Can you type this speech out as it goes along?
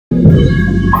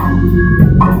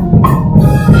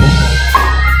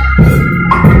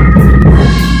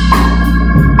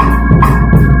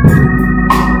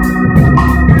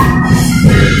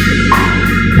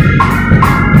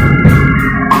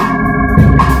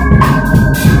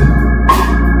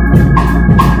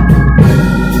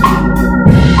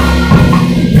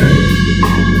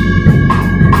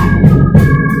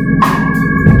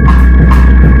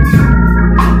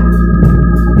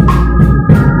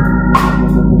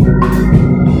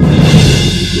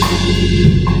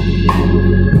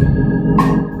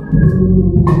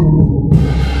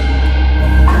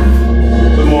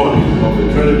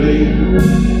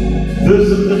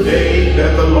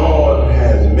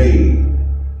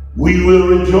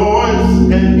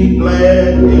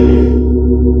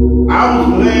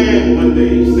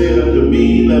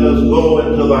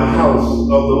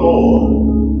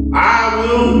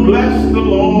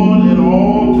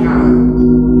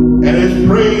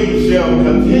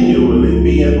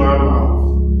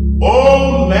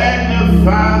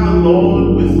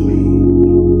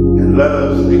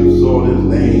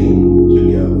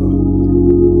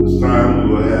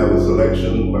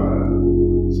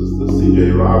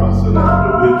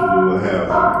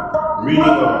Reading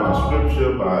of our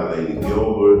scripture by Lady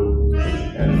Gilbert,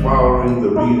 and following the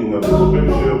reading of the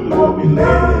scripture, we will be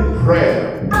led in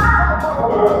prayer by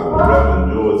the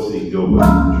Reverend George C. Gilbert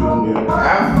Jr.,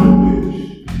 after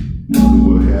which we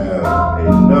will have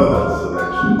another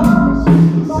selection by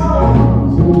Sister C.J.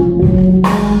 Robinson.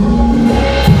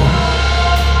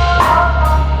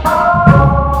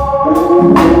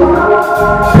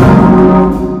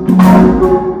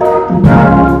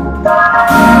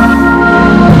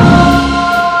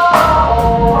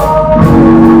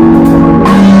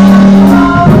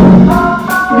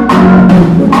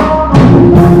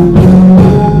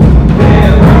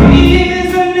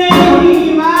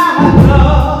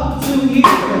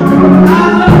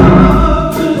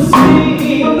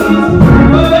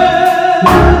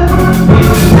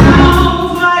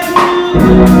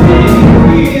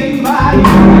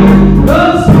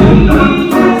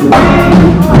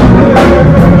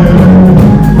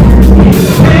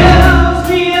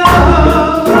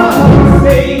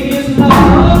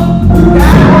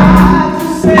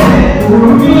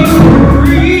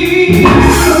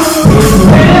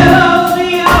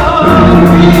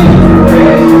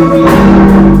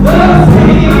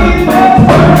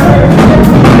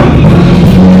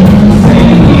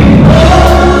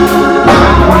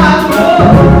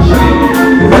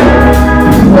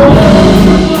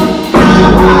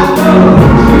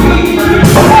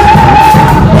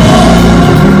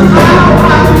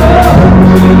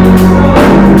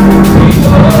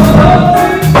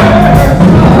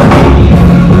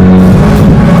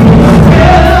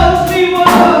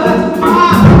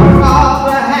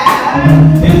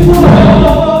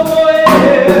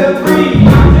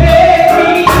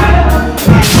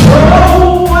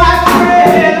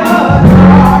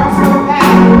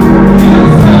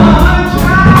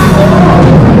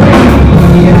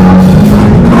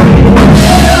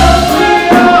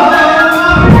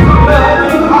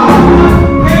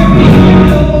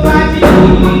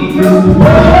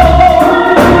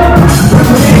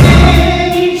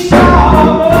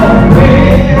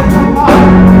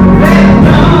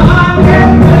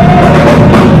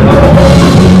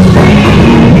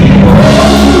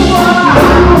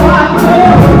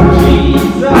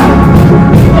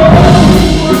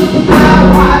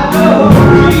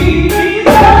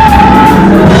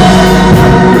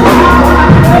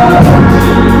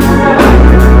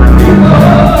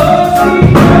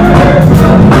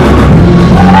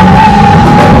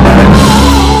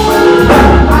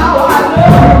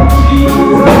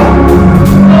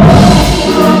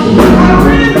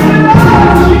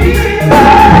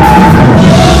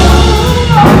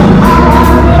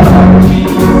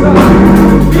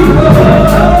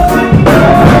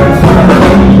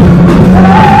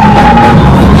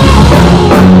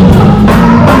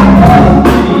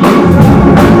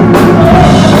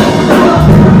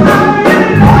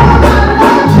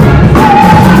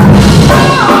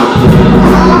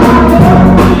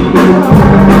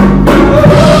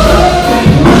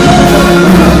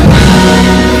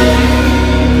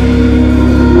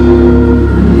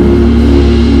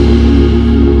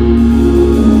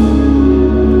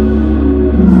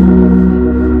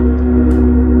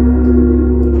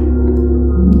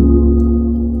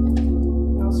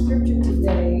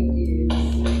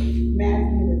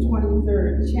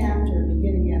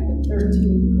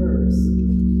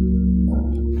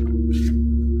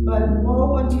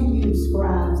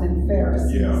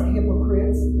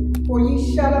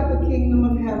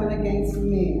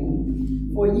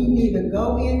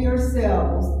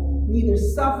 neither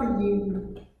suffer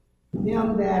you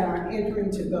them that are entering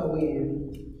to go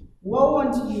in. Woe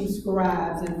unto you,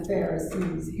 scribes and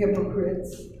Pharisees,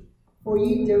 hypocrites! For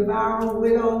ye devour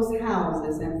widows'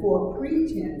 houses, and for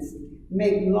pretense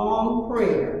make long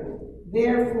prayer.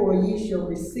 Therefore ye shall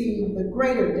receive the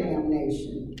greater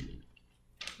damnation.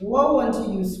 Woe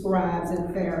unto you, scribes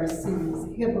and Pharisees,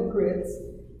 hypocrites!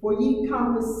 For ye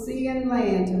compass sea and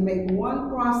land to make one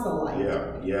proselyte.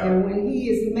 And when he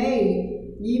is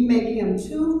made, ye make him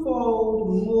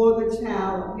twofold more the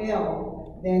child of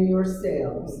hell than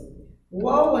yourselves.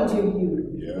 Woe unto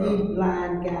you, ye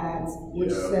blind guides,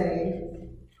 which say,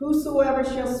 whosoever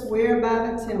shall swear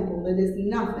by the temple, it is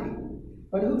nothing.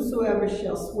 But whosoever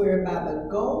shall swear by the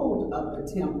gold of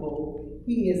the temple,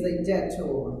 he is a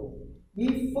debtor.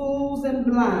 Ye fools and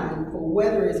blind, for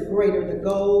whether is greater the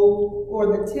gold or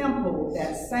the temple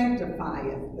that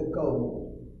sanctifieth the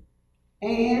gold?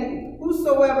 And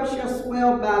whosoever shall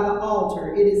swear by the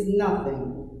altar, it is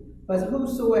nothing. But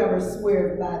whosoever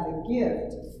sweareth by the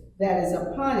gift that is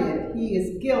upon it, he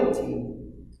is guilty.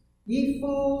 Ye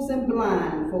fools and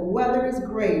blind, for whether is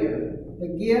greater,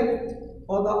 the gift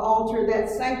or the altar that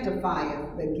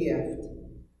sanctifieth the gift?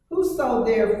 Whoso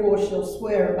therefore shall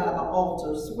swear by the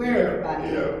altar, sweareth by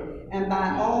it, and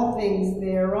by all things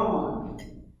thereon.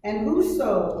 And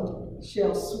whoso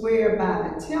shall swear by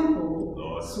the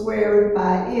temple, sweareth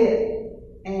by it,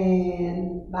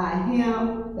 and by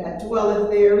him that dwelleth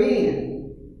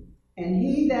therein. And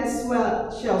he that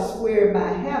shall swear by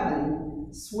heaven,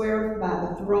 sweareth by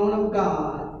the throne of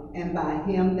God, and by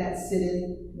him that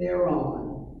sitteth thereon.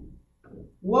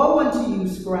 Woe unto you,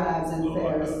 scribes and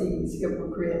Pharisees,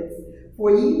 hypocrites!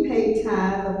 For ye pay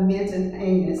tithe of mint and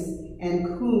anise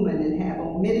and cumin, and have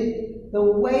omitted the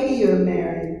weightier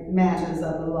matters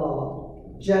of the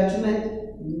law,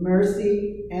 judgment,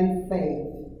 mercy, and faith.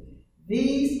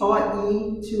 These ought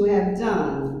ye to have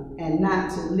done, and not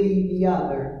to leave the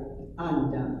other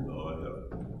undone.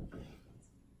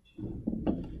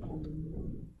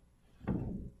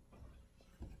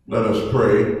 Let us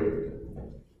pray.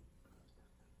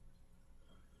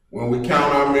 When we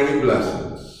count our many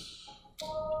blessings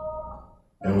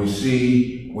and we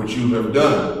see what you have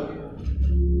done,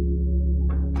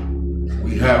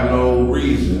 we have no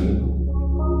reason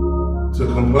to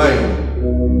complain.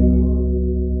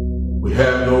 We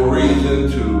have no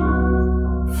reason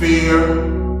to fear.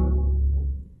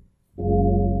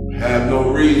 We have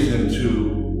no reason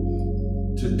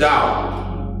to doubt.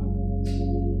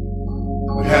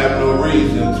 We have no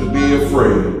reason to be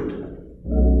afraid.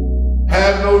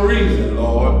 Have no reason,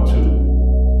 Lord, to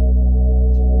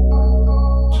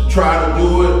try to do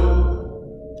it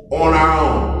on our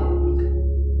own.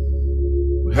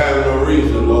 We have no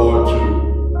reason, Lord,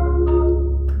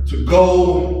 to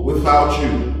go without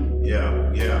you.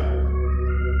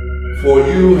 For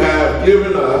you have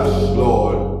given us,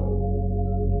 Lord,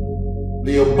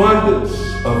 the abundance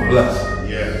of blessing.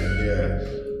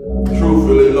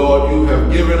 Truthfully, Lord, you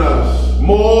have given us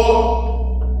more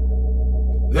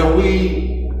than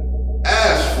we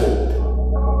asked for,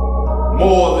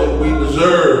 more than we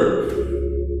deserve,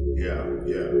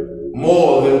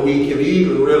 more than we can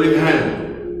even really handle.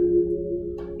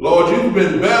 Lord, you've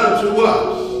been better to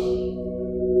us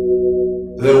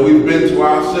than we've been to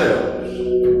ourselves.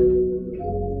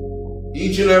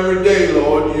 Each and every day,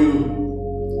 Lord,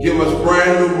 you give us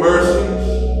brand new mercies.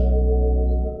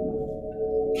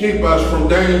 Keep us from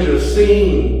danger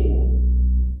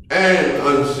seen and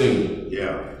unseen.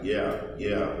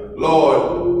 Lord,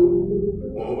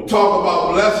 when we talk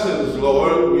about blessings,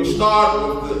 Lord, we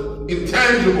start with the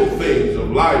intangible things of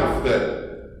life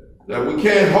that we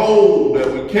can't hold,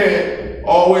 that we can't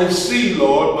always see,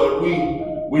 Lord, but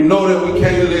we know that we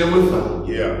can't live without.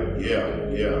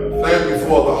 Thank you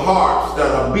for the hearts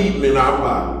that are beating in our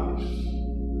bodies.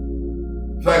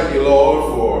 Thank you, Lord,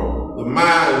 for the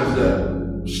minds that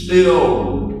are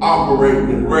still operating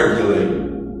and regulating.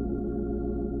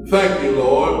 Thank you,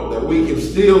 Lord, that we can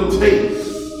still taste.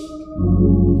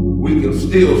 We can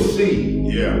still see.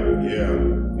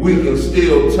 We can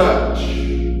still touch.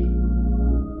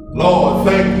 Lord,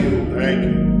 thank you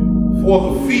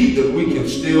for the feet that we can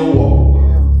still walk.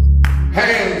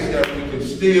 Hands that we can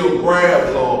still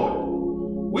grab, Lord.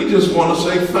 We just want to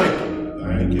say thank you.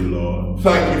 Thank you, Lord.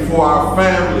 Thank you for our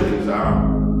families, our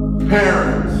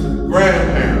parents,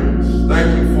 grandparents. Thank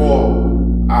you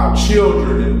for our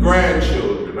children and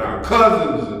grandchildren, our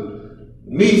cousins and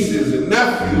nieces and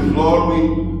nephews, Lord.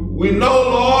 We know,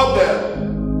 Lord, that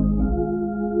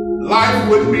life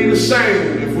wouldn't be the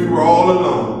same if we were all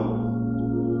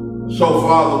alone. So,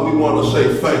 Father, we want to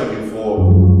say thank you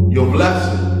for your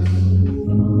blessings.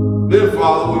 Dear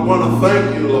Father, we want to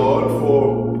thank you, Lord,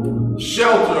 for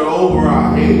shelter over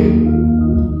our head,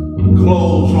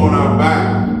 clothes on our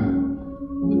back,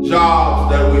 the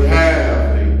jobs that we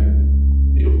have,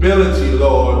 the ability,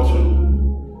 Lord,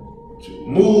 to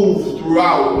move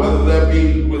throughout, whether that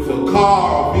be with a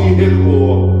car or vehicle,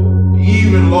 or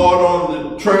even, Lord,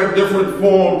 on the different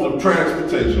forms of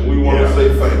transportation. We want to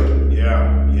say thank you.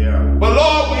 Yeah. But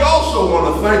Lord, we also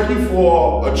want to thank you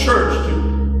for a church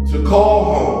to call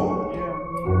home.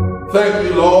 Thank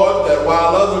you, Lord, that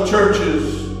while other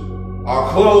churches are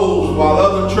closed, while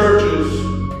other churches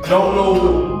don't know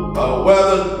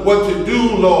what to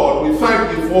do, Lord, we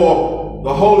thank you for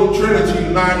the Holy Trinity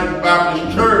United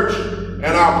Baptist Church and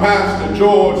our pastor,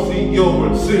 George C.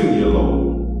 Gilbert, Sr.,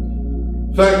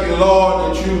 Lord. Thank you,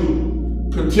 Lord, that you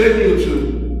continue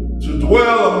to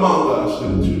dwell among us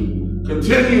and to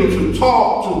continue to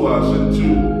talk to us and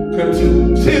to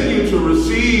continue to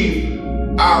receive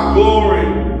our glory,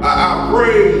 our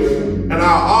praise, and our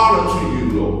honor to you,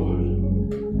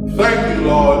 Lord. Thank you,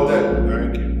 Lord,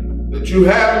 that you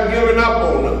haven't given up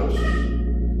on us.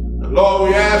 And Lord,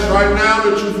 we ask right now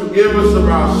that you forgive us of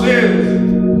our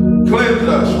sins, cleanse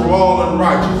us from all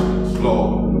unrighteousness,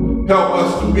 Lord. Help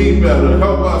us to be better,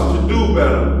 help us to do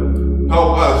better.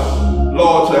 Help us,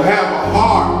 Lord, to have a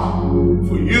heart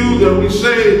for you that we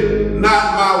say,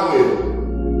 not my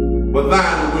will, but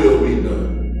thine will be done.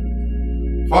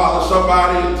 Father,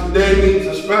 somebody today needs a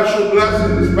special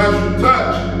blessing, a special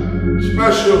touch,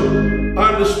 special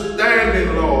understanding,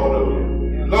 Lord, of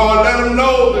you. Lord, let them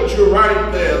know that you're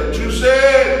right there, that you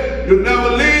said you'll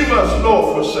never leave us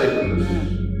nor forsake us.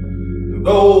 And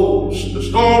though the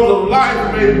storms of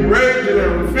life may be raging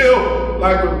and we feel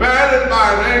like we're battered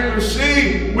by an angry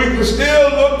sea, we can still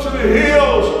look to the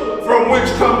hills from which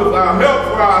cometh our help,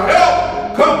 for our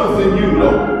help cometh in you,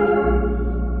 Lord.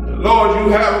 Lord, you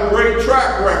have a great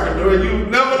track record, Lord. You've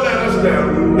never let us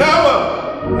down. You've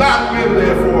never not been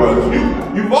there for us.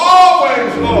 You've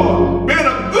always, Lord, been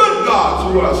a good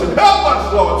God to us. And help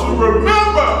us, Lord, to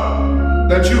remember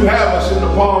that you have us in the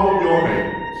palm of your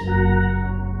hands.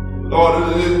 Lord,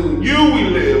 it is in you we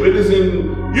live. It is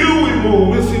in you we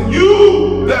move. It's in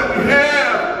you that we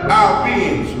have our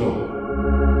beings,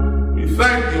 Lord. We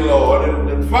thank you, Lord.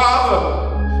 And Father,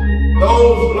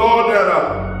 those, Lord, that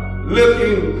are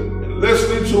listening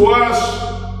to us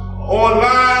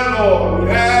online, Lord, we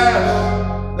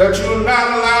ask that you will not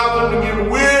allow them to get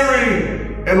weary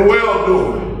and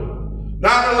well-doing.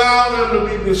 Not allow them to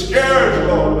be discouraged,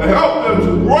 Lord, but help them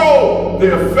to grow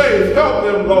their faith. Help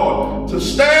them, Lord, to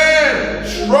stand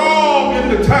strong in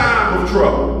the time of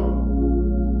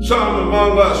trouble. Some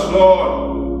among us,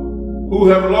 Lord, who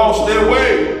have lost their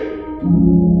way,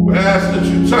 we ask that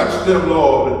you touch them,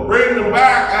 Lord, and bring them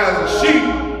back as a sheep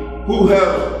who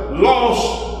have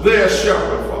lost their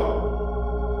shepherd, Father.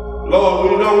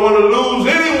 Lord, we don't want to lose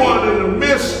anyone in the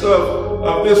midst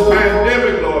of this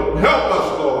pandemic, Lord. Help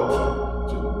us, Lord,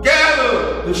 to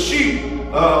gather the sheep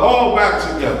all back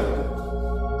together.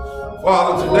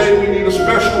 Father, today we need a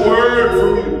special word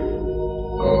from you.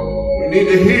 We need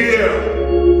to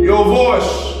hear your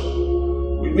voice.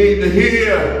 We need to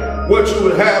hear what you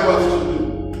would have us to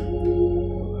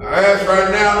do. I ask right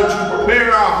now that you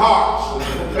prepare our hearts,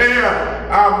 prepare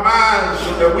our minds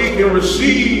so that we can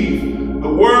receive the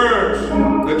words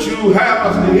that you have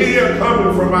us to hear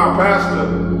coming from our pastor,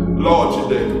 Lord,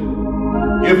 today.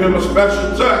 Give him a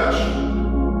special touch.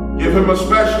 Give him a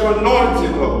special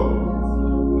anointing, Lord.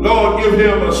 Lord, give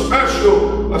him a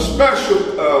special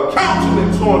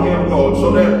countenance on him, Lord,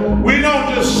 so that we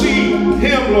don't just see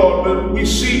him, Lord, but we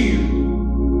see you.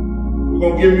 We're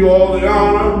going to give you all the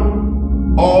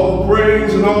honor, all the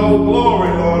praise, and all the glory,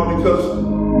 Lord, because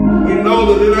we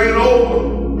know that it ain't over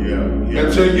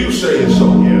until you say it's so.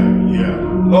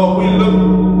 Lord, we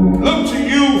look to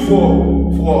you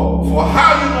for how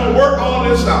you're going to work all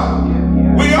this out.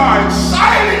 We are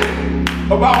excited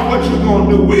about what you're going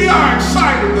to do. We are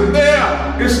excited that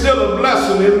there is still a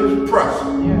blessing in this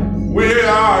present. We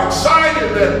are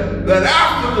excited that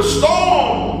after the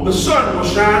storm, the sun will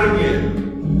shine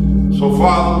again. So,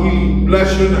 Father, we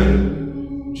bless your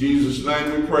name. In Jesus'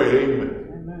 name we pray, amen.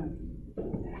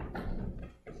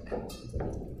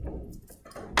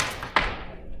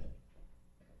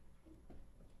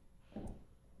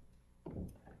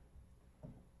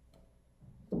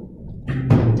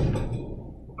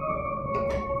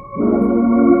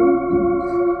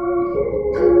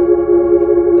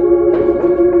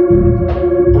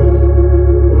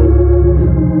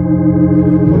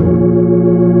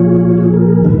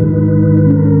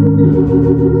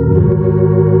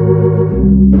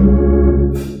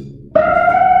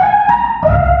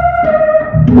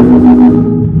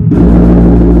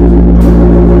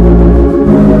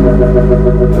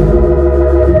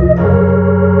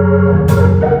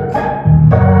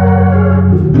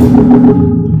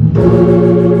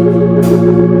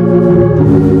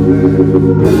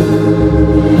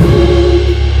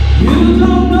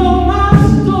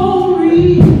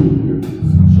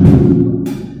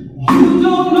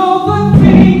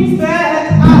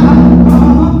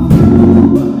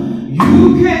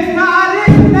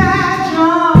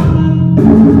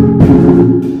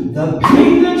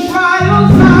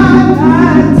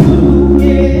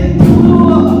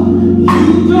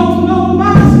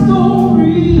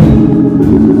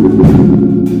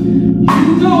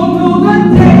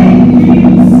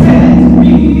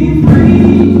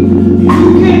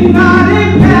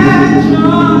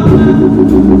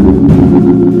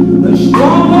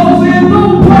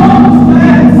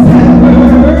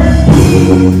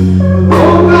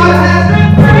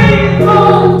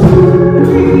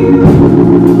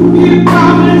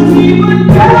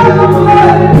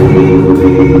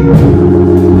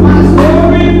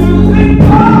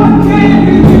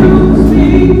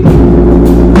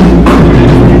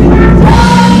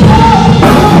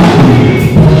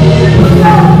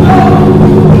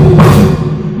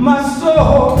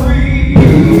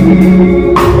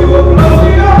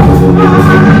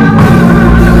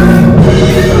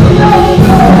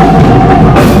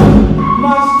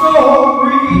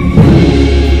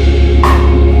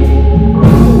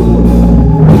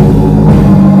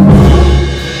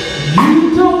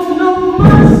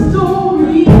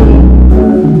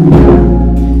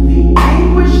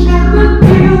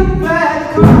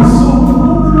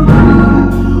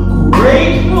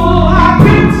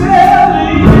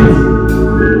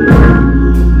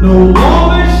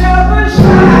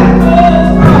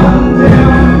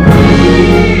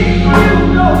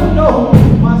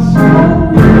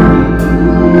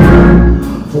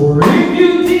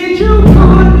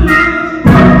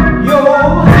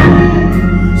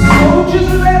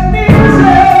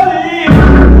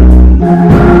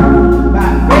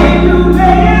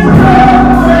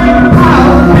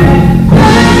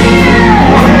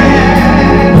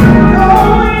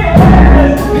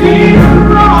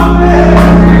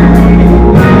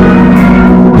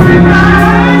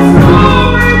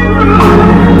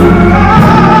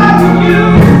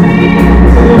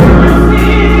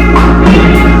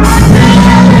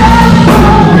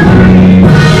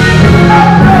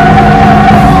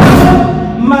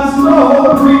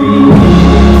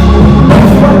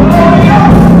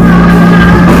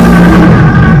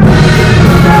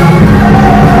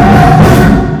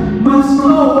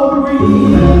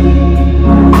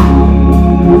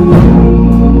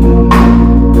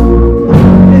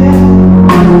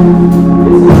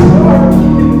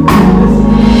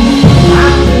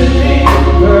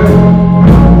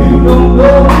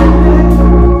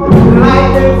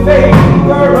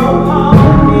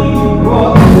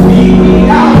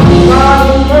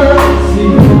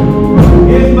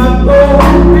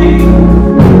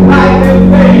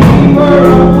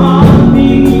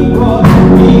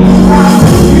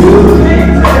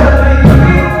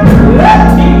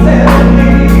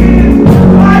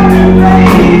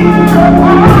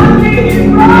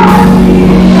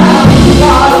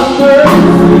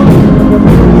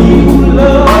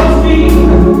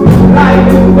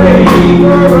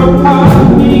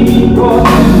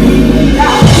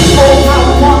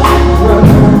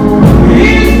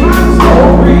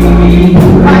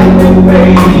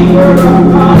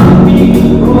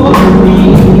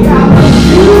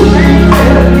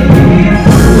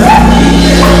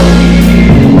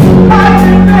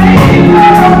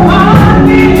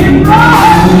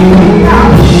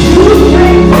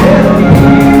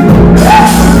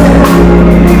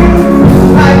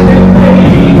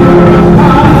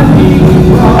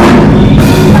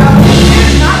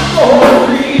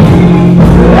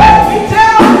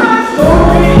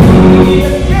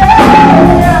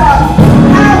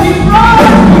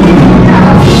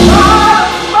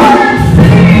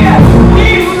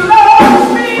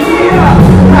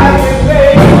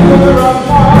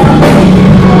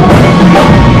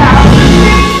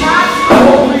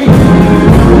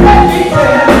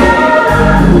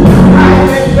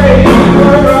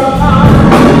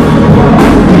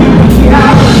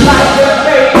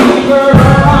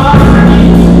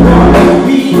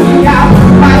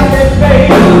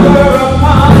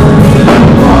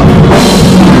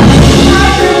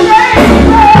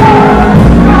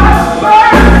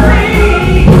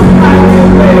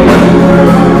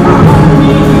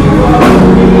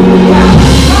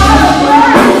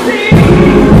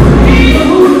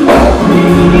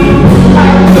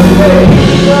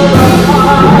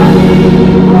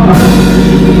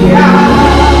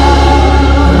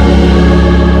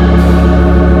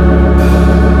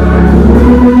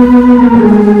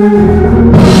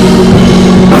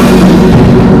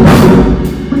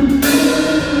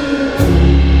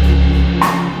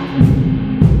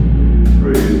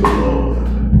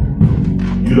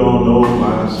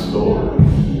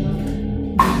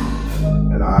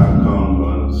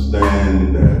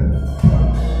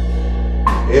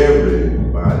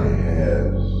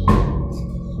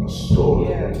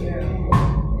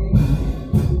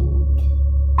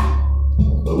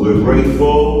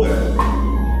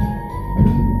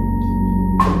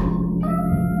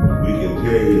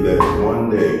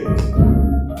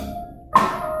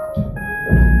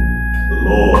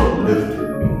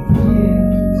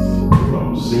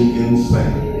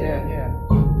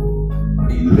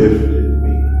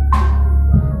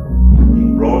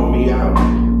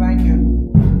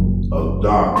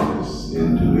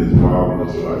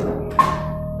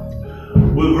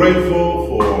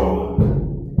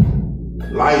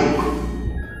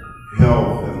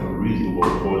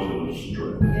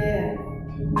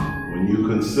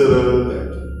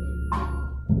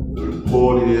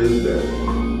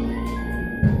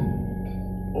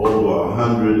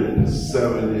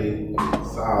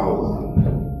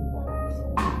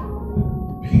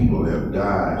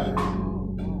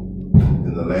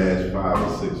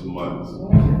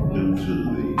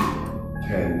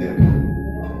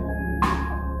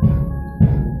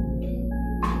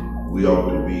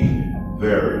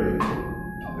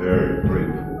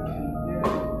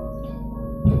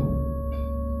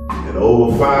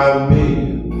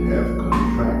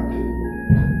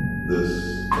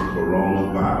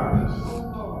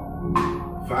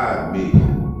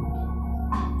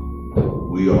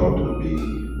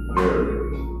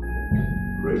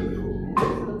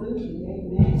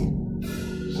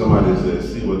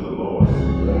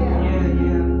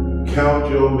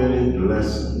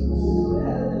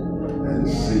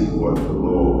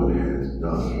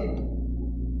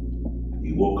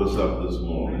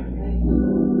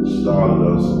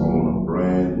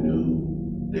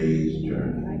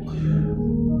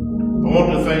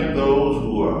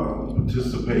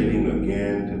 Participating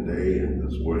again today in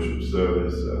this worship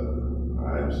service.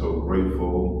 I am so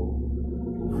grateful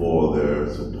for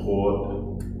their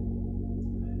support.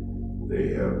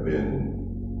 They have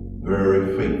been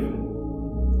very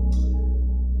faithful.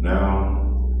 Now,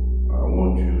 I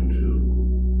want you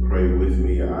to pray with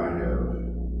me. I have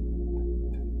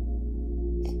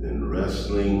been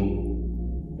wrestling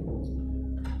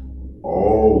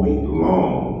all week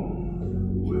long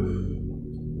with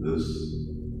this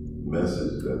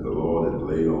message that the Lord has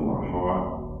laid on my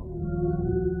heart.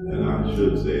 And I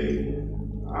should say,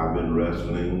 I've been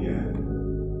wrestling, and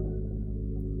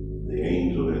the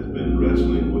angel has been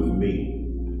wrestling with me.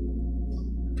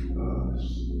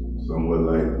 Somewhat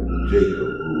like Jacob,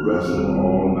 who wrestled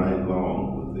all night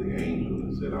long with the angel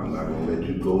and said, I'm not going to let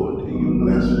you go until you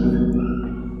bless me.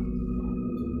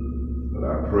 But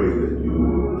I pray that you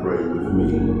will pray with me,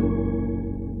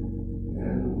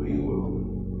 and we will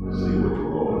see what the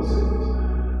Lord says.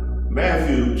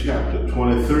 Matthew chapter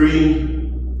 23.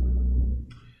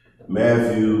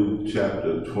 Matthew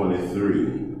chapter 23,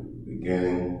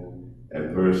 beginning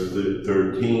at verse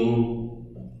 13.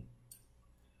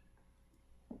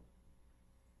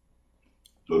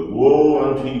 But woe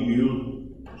unto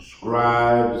you,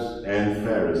 scribes and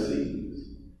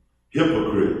Pharisees,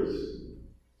 hypocrites,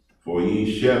 for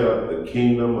ye shut up the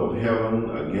kingdom of heaven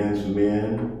against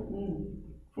men,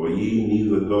 for ye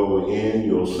neither go in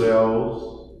yourselves,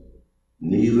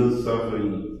 neither suffer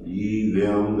ye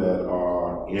them that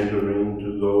are entering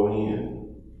to go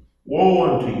in. Woe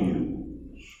unto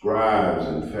you, scribes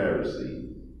and Pharisees,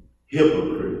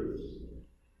 hypocrites,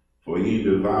 for ye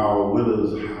devour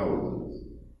widows' houses,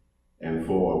 and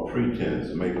for a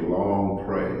pretense make long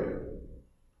prayer.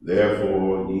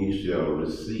 Therefore ye shall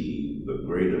receive the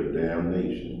greater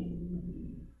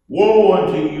damnation. Woe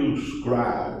unto you,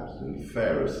 scribes and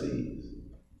Pharisees,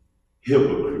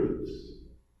 hypocrites,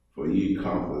 for ye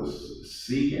compass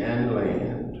sea and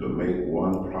land to make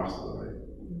one proselyte.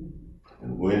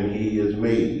 And when he is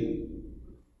made,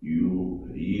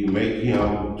 ye make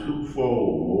him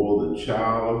twofold more the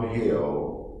child of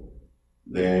hell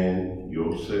than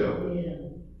yourself.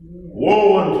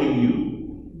 Woe unto you,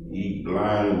 ye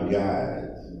blind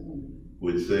guides,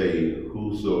 which say,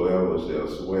 whosoever shall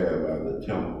swear by the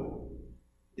temple,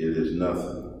 it is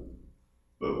nothing.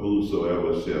 But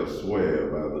whosoever shall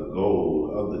swear by the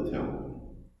gold of the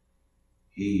temple,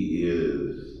 he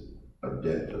is a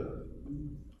debtor.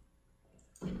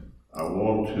 I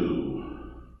want to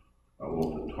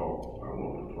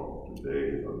talk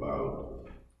today about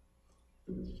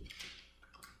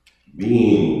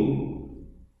being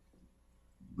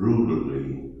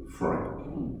brutally frank.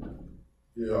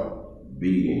 Yeah.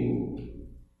 Being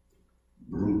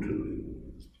brutally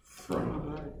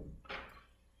frank.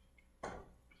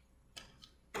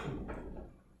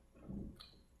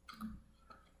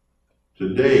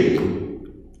 Today,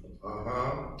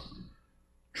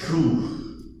 truth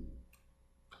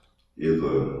is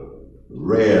a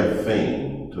rare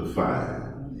thing to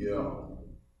find. Yeah.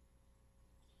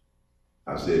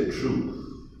 I said truth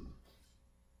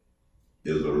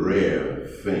is a rare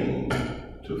thing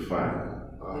to find.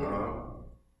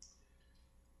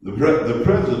 The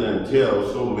president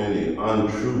tells so many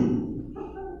untruths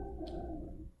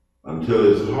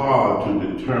until it's hard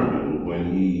to determine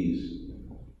when he's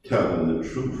telling the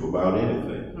truth about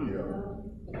anything.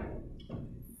 Yeah.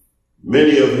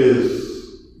 Many of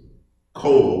his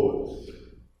cohorts,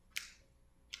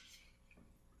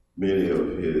 many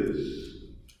of his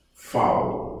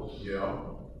followers,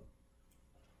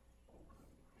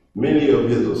 many of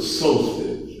his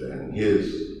associates and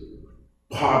his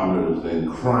partners in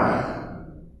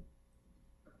crime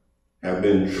have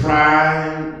been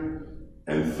tried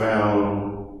and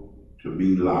found to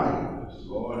be liars.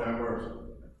 Lord have mercy.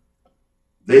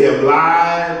 They have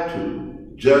lied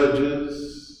to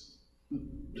judges,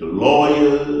 to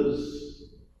lawyers,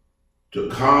 to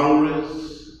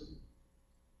Congress,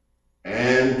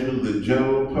 and to the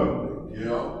general public.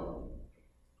 Yeah.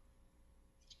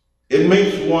 It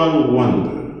makes one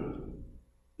wonder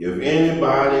if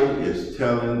anybody is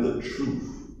telling the truth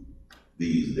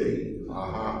these days.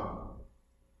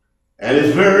 And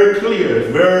it's very clear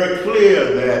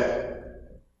that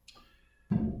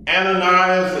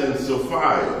Ananias and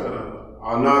Sapphira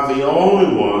are not the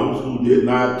only ones who did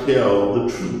not tell the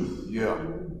truth. Yeah.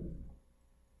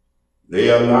 They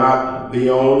are not the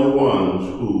only ones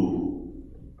who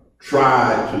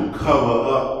tried to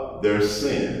cover up their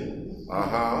sins.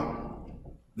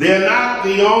 They're not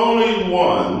the only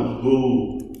ones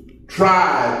who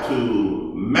tried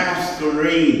to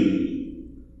masquerade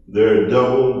their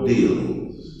double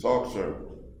dealings. Talk, sir.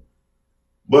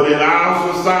 But in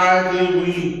our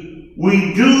society,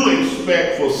 we do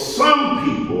expect for some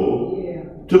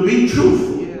people to be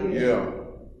truthful. Yeah.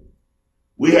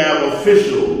 We have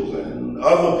officials and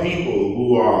other people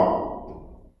who are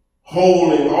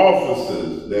holding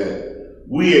offices that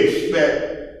we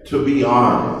expect to be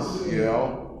honest.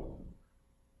 Yeah.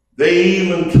 They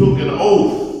even took an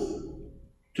oath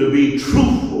to be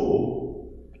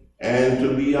truthful and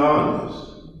to be honest.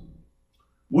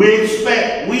 We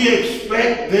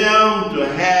expect them to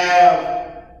have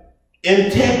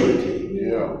integrity.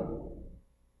 Yeah.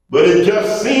 But it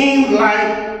just seems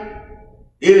like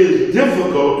it is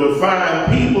difficult to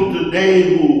find people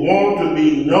today who want to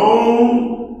be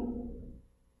known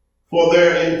for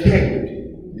their integrity.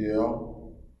 Yeah.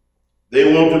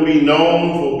 They want to be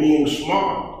known for being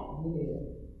smart.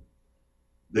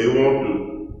 They want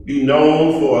to be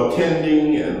known for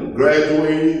attending and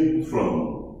graduating from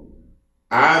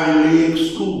Ivy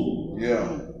League school.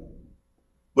 Yeah.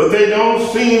 But they don't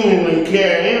seemingly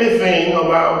care anything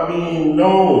about being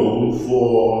known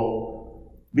for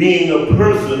being a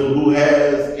person who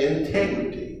has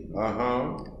integrity.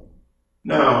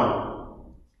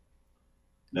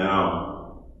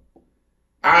 Now,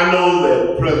 I know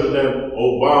that President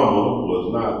Obama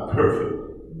was not perfect.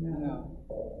 No.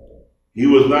 He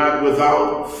was not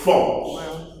without faults.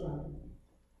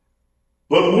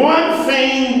 But one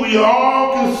thing we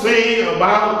all can say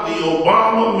about the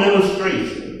Obama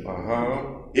administration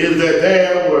is that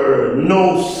there were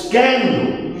no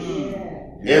scandals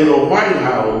in the White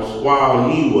House while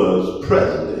he was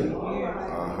president.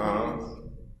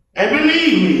 And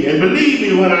believe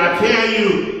me when I tell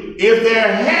you, if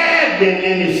there had been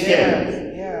any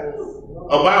scandal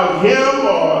about him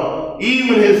or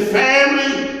even his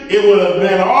family, it would have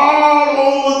been all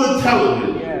over the television.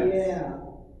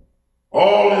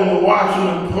 All in the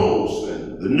Washington Post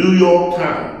and the New York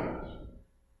Times.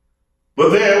 But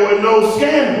there were no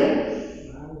scandals.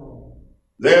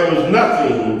 There was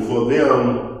nothing for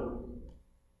them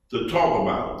to talk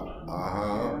about.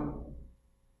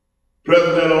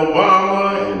 President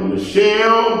Obama and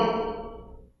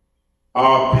Michelle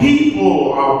are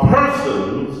people, are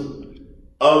persons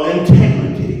of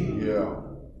integrity.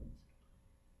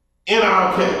 In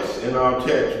our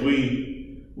text,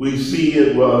 we see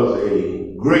it was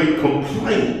a great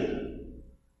complaint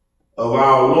of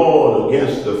our Lord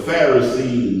against the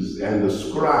Pharisees and the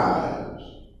scribes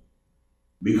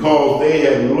because they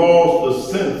had lost the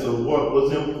sense of what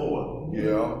was important.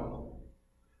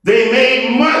 They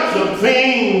made much of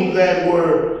things that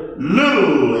were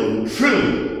little and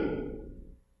trivial,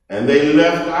 and they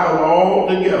left out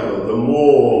altogether the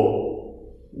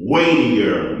more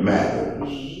weightier matters.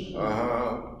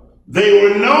 They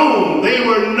were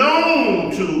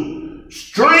known to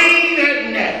strain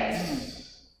at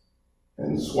gnats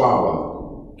and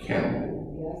swallow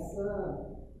camels.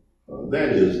 That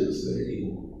is to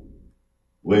say,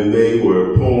 when they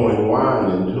were pouring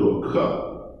wine into a cup,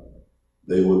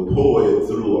 they would pour it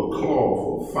through a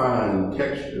cloth of fine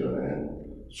texture and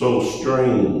so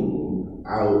strain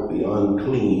out the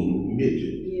unclean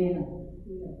midget.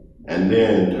 And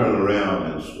then turn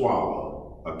around and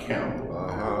swallow a camel.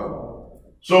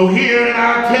 So here in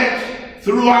our text,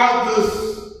 throughout this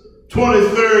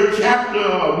 23rd chapter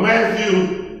of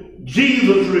Matthew,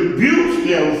 Jesus rebukes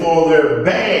them for their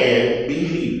bad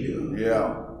behavior.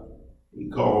 He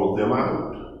calls them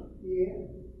out.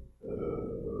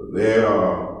 There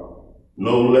are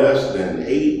no less than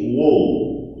 8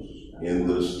 woes in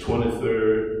this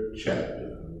 23rd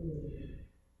chapter.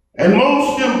 And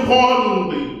most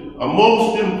importantly, a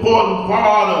most important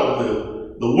part of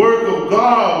the work of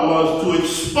God was to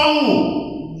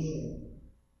expose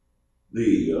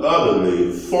the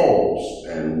utterly false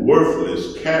and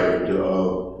worthless character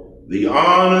of the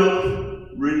honored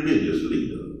religious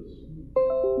leaders.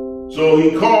 So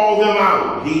he called them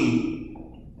out. He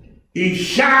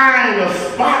shined a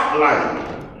spotlight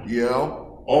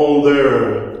on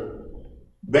their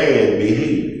bad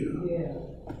behavior.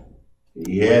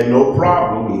 He had no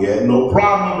problem. He had no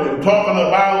problem in talking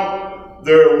about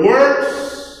their works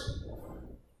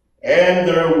and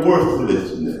their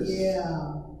worthlessness.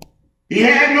 He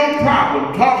had no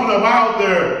problem talking about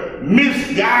their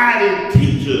misguided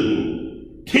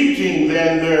teachings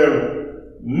and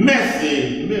their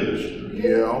messy ministry.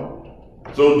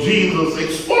 So Jesus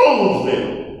exposed them.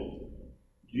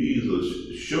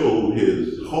 Jesus showed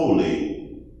his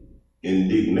holy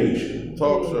indignation.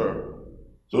 Talk, sir.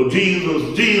 So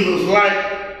Jesus, like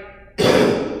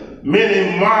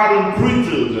many modern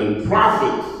preachers and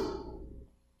prophets,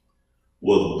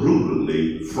 was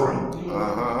brutally frank.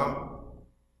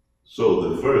 So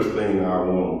the first thing I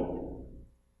want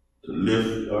to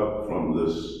lift up from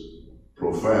this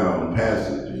profound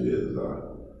passage is I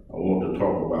want to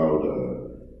talk about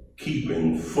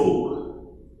keeping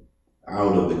folk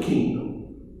out of the kingdom.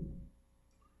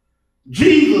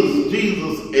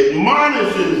 Jesus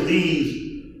admonishes these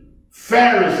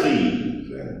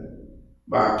Pharisees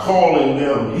by calling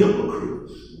them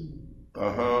hypocrites.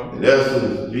 In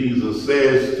essence, Jesus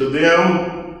says to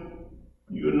them,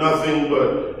 you're nothing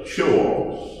but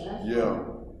show-offs.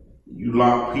 You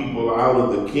lock people out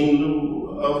of the kingdom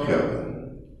of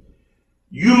heaven.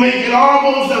 You make it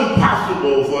almost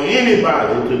impossible for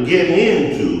anybody to get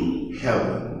into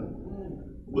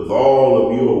heaven with all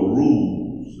of your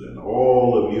rules and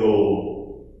all of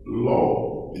your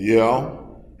laws. Yeah.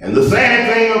 And the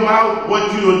sad thing about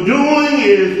what you're doing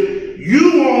is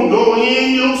you won't go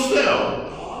in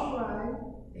yourself. All right.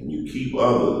 And you keep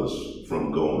others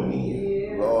from going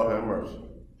in. Yeah. Lord have mercy.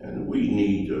 And we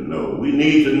need to know. We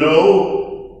need to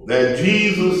know that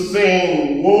Jesus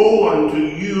saying, woe unto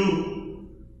you,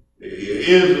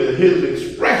 is his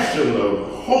expression of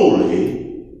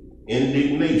holy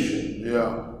indignation.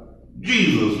 Yeah.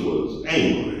 Jesus was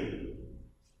angry.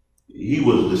 He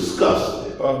was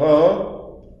disgusted.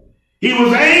 He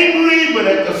was angry, but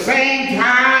at the same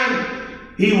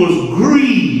time, he was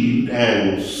grieved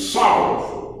and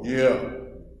sorrowful. Yeah.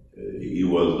 He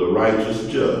was the righteous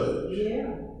judge.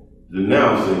 Yeah.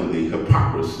 Denouncing the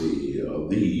hypocrisy of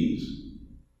these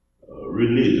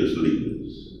religious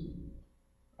leaders.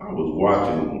 I was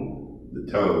watching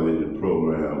the television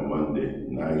program Monday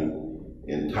night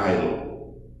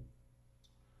entitled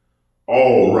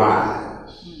All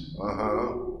Rise.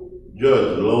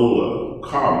 Judge Lola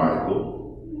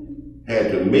Carmichael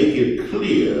had to make it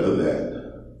clear that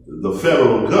the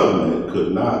federal government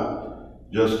could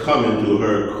not just come into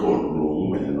her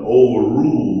courtroom and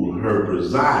overrule her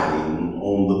presiding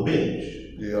on the bench.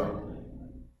 Yeah.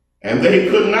 And they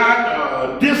could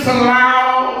not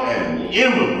disallow an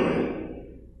immigrant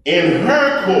in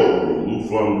her courtroom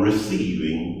from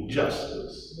receiving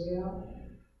justice. Yeah.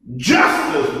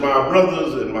 Justice, my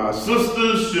brothers and my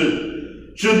sisters,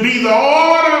 should be the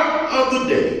order of the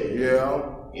day. Yeah.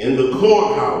 In the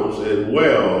courthouse as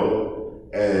well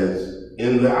as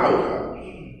in the outhouse.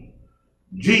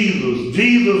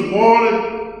 Jesus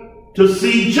wanted to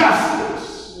see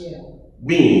justice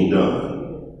being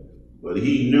done, but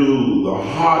he knew the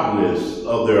hardness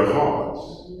of their hearts.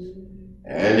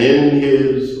 And in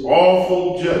his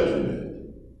awful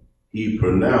judgment, he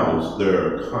pronounced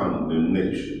their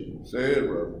condemnation. Say it,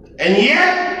 brother. And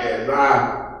yet,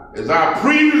 as I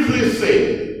previously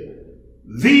said,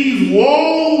 these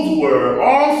woes were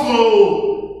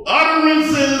also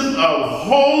utterances of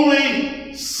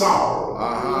holy sorrow.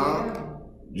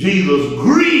 Jesus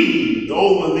grieved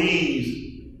over these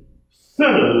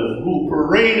sinners who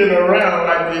paraded around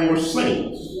like they were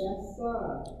saints. Yes,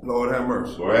 sir. Lord have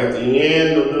mercy. For at the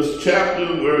end of this chapter,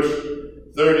 verse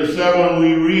 37,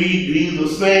 we read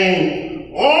Jesus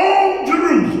saying, "O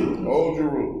Jerusalem, Oh,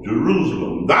 Jerusalem.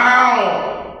 Jerusalem,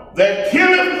 thou that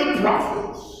killest the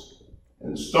prophets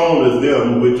and stonest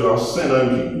them which are sent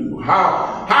unto you,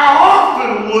 how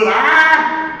often would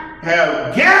I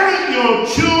have gathered your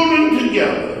children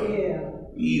together,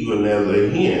 even as a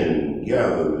hen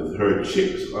gathereth her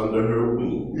chicks under her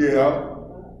wings? Yeah.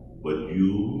 But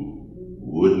you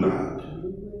would not.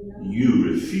 You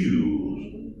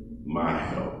refused my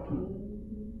help."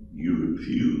 You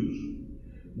refused.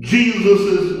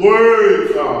 Jesus'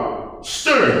 words are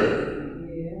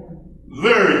stern,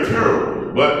 very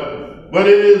terrible, but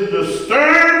it is the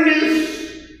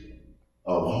sternness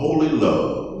of holy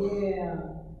love.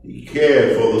 He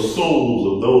cared for the souls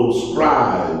of those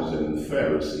scribes and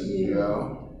Pharisees.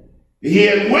 Yeah. He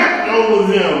had wept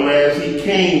over them as he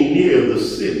came near the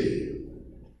city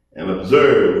and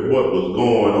observed what was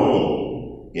going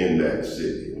on in that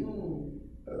city.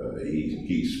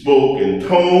 He spoke in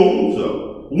tones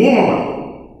of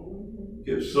warning,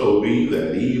 if so be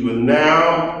that even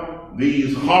now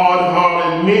these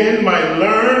hard-hearted men might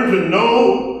learn to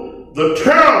know the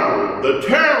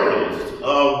terrors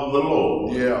of the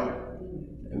Lord. Yeah.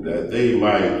 And that they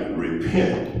might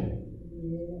repent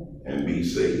and be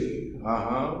saved.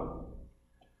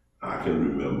 I can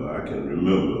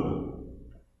remember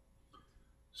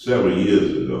several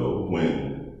years ago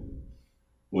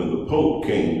when the Pope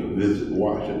came to visit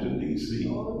Washington, D.C.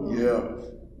 Yeah.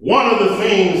 One of the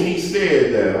things he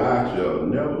said that I shall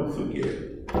never forget,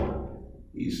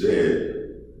 he said,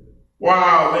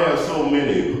 "While there are so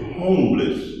many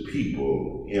homeless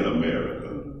people in America,"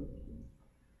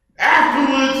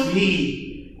 afterwards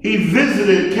he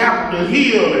visited Capitol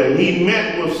Hill and he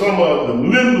met with some of the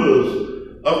members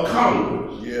of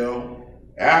Congress. Yeah.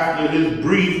 After his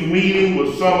brief meeting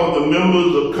with some of the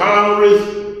members of Congress,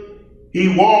 he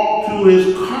walked to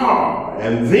his car,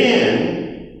 and then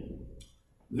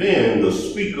the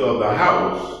Speaker of the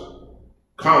House,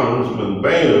 Congressman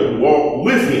Boehner, walked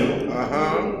with him. I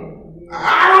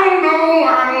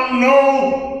don't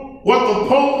know what the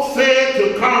Pope said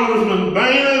to Congressman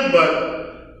Boehner,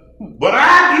 but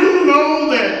I do know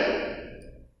that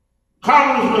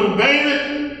Congressman Boehner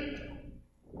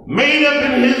made up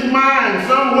in his mind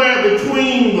somewhere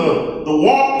between the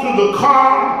walk to the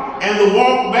car and the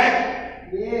walk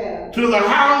back to the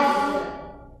house,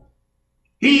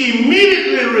 he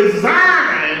immediately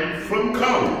resigned from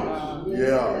Congress.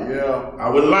 I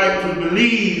would like to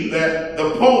believe that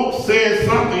the Pope said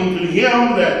something to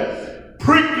him that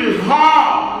pricked his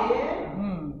heart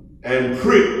and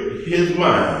pricked his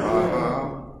mind.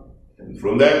 And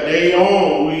from that day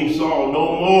on, we saw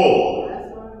no more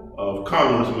of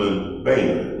Congressman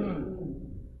Boehner.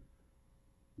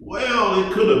 Well,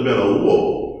 it could have been a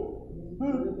war.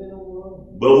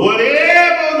 But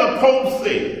whatever the Pope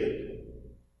said,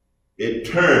 it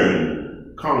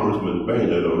turned Congressman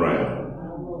Boehner around.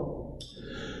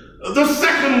 The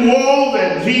second woe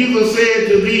that Jesus said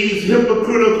to these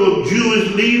hypocritical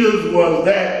Jewish leaders was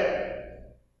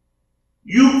that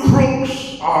you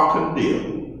crooks are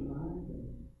condemned.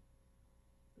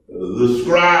 The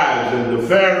scribes and the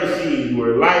Pharisees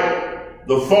were like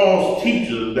the false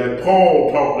teachers that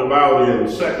Paul talked about in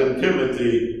 2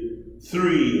 Timothy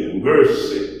 3 and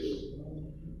verse 6.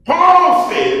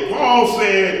 Paul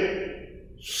said,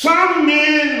 some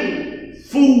men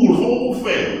fool whole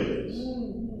families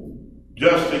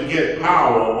just to get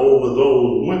power over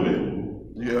those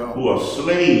women who are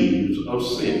slaves of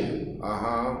sin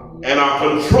and are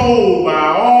controlled by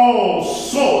all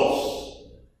sorts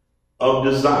of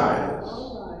desires.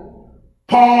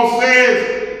 Paul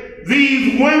says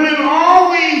these women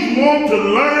always want to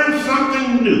learn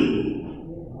something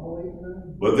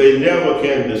new, but they never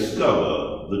can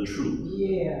discover the truth.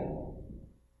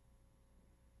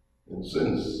 And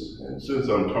since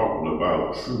I'm talking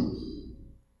about truth,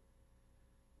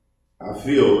 I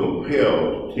feel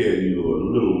compelled to tell you a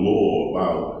little more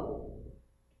about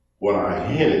what I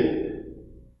hinted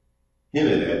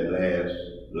at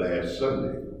last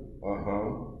Sunday.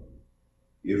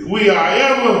 If we are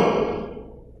ever,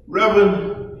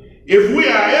 Reverend, if we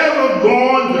are ever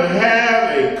going to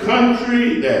have a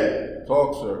country that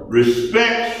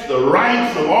respects the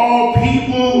rights of all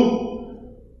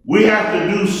people, we have to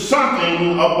do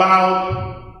something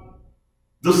about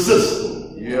the system.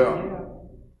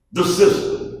 The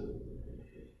system.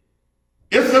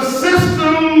 It's a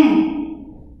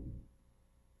system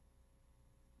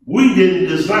we didn't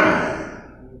design.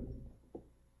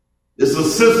 It's a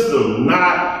system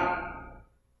not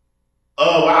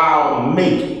of our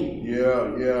making.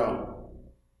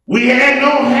 We had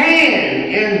no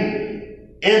hand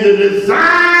in the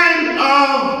design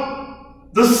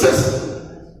of the system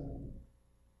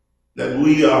that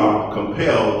we are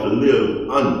compelled to live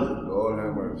under. Lord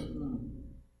have mercy.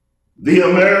 The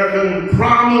American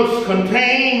promise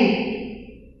contained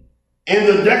in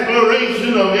the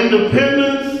Declaration of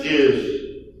Independence is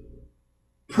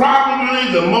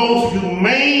probably the most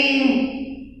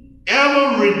humane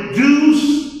ever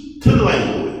reduced to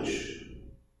language.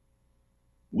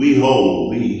 We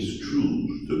hold these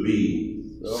truths to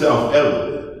be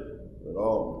self-evident,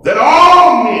 that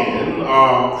all men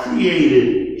are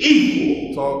created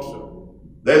equal,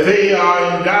 that they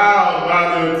are endowed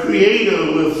by their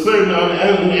Creator with certain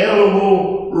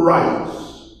unalienable rights,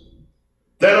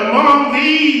 that among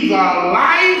these are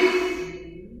life,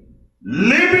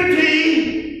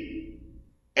 liberty,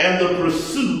 and the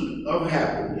pursuit of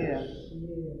happiness.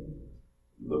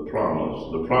 The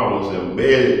promise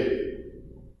embedded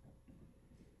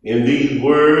in these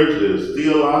words is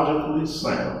theologically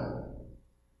sound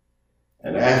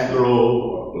and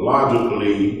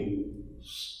astrologically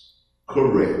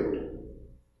correct.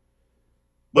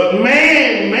 But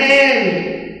man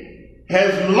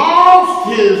has lost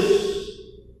his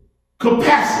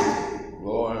capacity.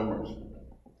 Lord have mercy.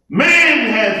 Man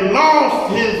has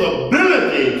lost his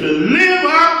ability to live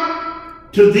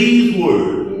up to these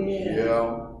words.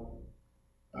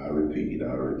 I repeat.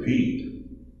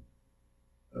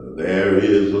 There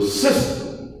is a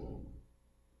system.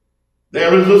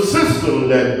 There is a system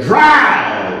that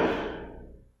drives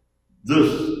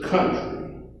this country.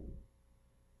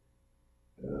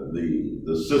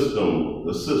 The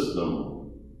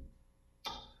system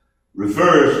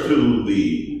refers to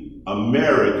the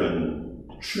American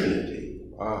Trinity.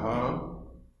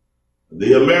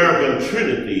 The American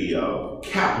Trinity of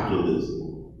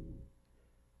capitalism,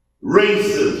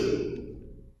 racism,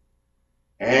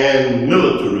 and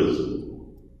militarism.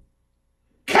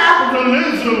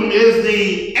 Capitalism is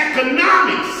the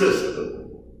economic system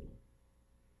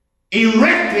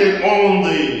erected on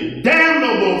the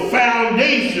damnable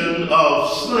foundation of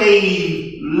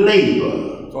slave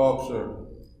labor. Talk, sir.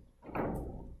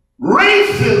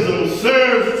 Racism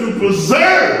serves to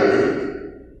preserve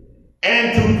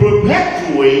and to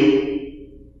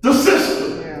perpetuate the system.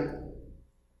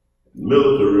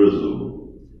 Militarism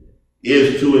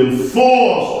is to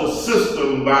enforce the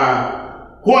system by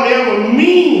whatever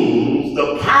means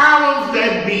the powers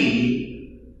that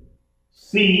be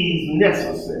sees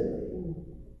necessary.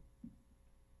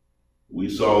 We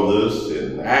saw this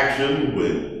in action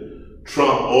when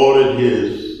Trump ordered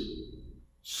his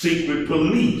secret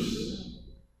police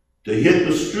to hit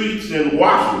the streets in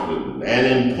Washington and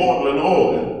in Portland,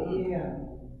 Oregon,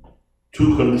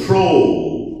 to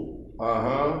control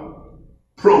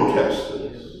protesters.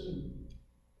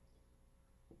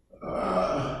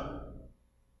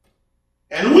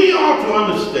 And we ought to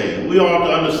understand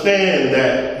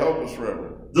that help us,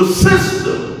 Reverend. The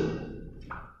system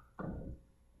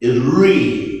is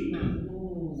rigged.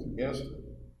 Yes.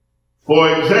 For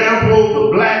example,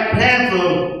 the Black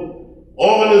Panther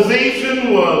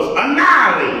organization was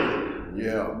annihilated.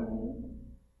 Yeah.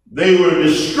 They were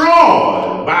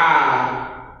destroyed by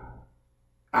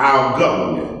our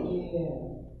government.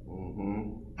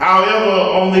 However,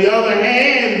 on the other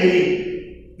hand,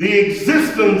 the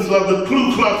existence of the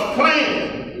Ku Klux Klan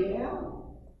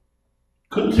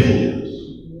continues.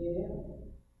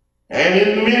 And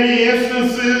in many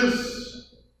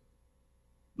instances,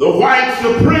 the white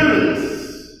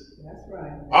supremacists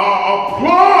are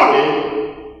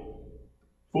applauded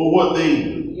for what they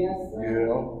do. Yes, sir.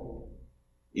 Yeah.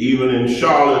 Even in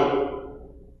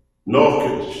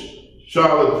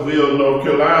Charlottesville, North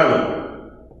Carolina,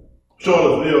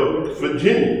 Charlottesville,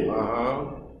 Virginia.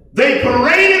 They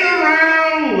paraded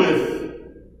around with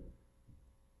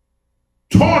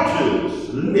torches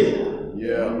lit.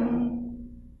 Yeah.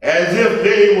 As if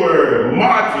they were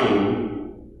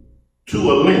marching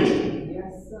to a lynching.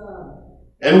 Yes, sir.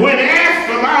 And when asked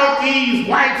about these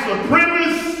white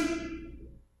supremacists,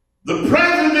 the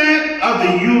President of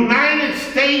the United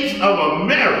States of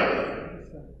America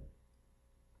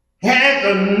had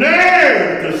the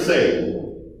nerve to say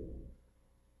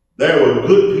there were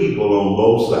good people on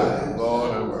both sides.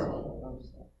 Lord have mercy.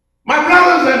 My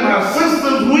brothers and my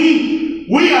sisters,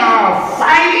 we are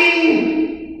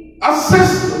fighting a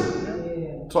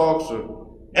system. Talk, sir.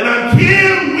 And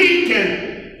until we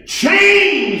can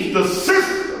change the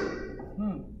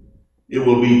system, it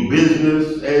will be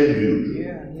business as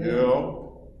usual. Yeah.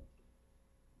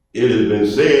 It has been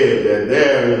said that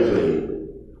there is a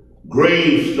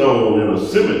gravestone in a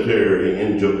cemetery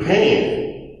in Japan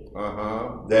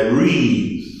that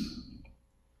reads,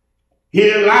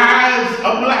 "Here lies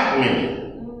a black man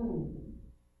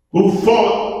who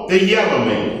fought the yellow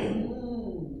man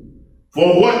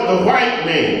for what the white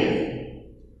man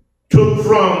took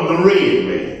from the red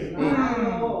man."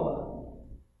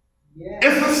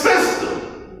 It's a system.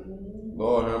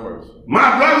 Lord have mercy.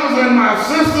 My brothers and my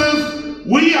sisters,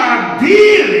 we are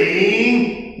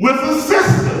dealing with a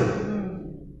system.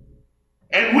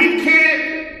 And we can't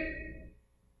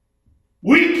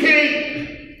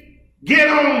get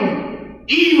on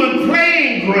even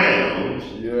playing grounds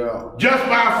just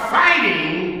by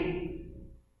fighting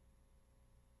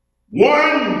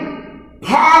one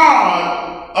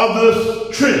part of this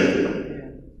Trinity.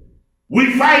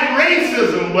 We fight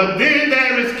racism, but then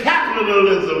there is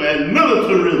capitalism and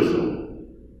militarism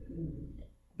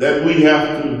that we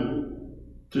have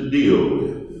to deal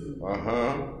with.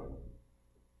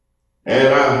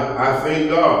 And I thank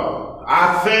God.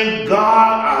 I thank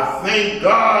God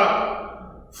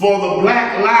for the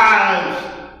Black Lives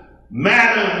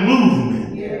Matter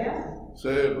movement.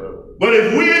 Say it, brother. But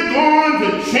if we're going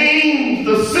to change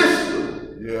the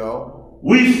system,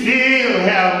 we still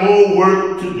have more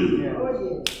work to do.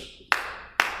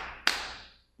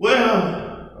 Well,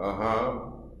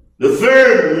 the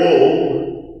third woe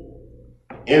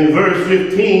in verse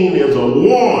 15 is a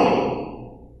warning.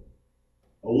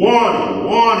 A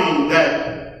warning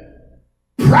that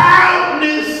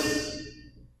proudness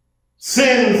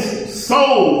sends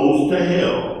souls to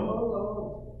hell.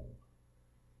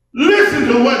 Listen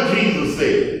to what Jesus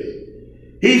says.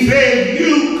 He says,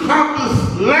 "You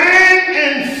compass land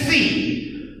and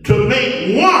sea to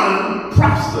make one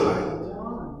proselyte."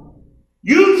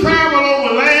 You travel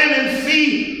over land and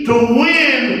sea to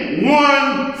win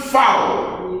one follower.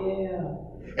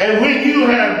 And when you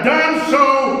have done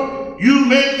so, you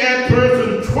make that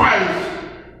person twice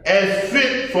as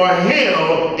fit for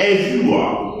hell as you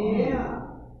are.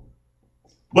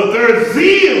 But their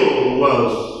zeal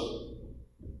was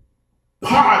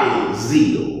party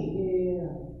zeal.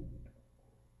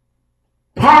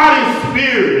 Party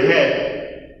spirit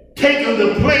had taken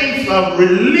the place of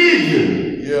religion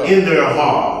in their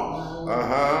hearts.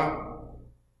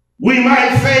 We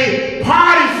might say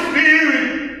party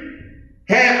spirit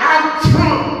had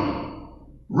out-trumped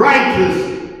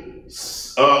righteousness.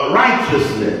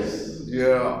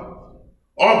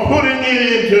 or putting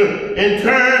it in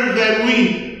terms that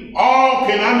we all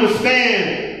can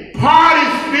understand, party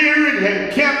spirit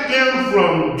had kept them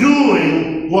from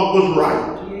doing what was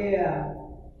right. Yeah.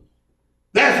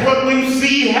 That's what we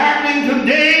see happening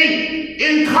today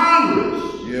in Congress.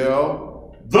 Yeah.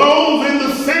 Those in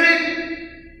the Senate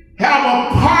have a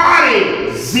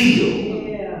party zeal.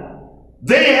 Yeah.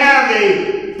 They have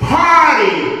a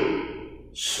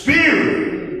party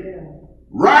spirit. Yeah.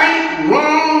 Right,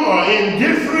 wrong, or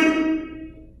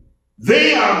indifferent,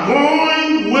 they are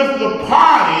going with the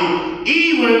party,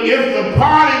 even if the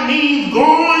party means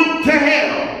going to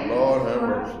hell. Lord have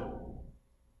mercy.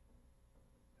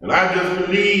 And I just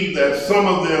believe that some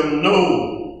of them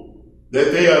know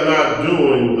that they are not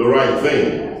doing the right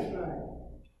thing. That's right.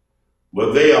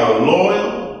 But they are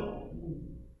loyal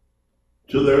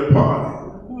to their party.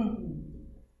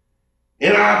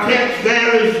 In our text,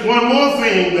 there is one more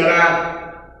thing that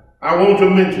I want to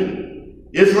mention.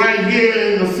 It's right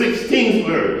here in the 16th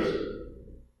verse.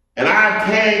 And I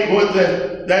tagged what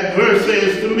that verse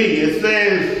says to me. It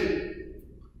says,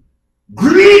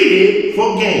 greedy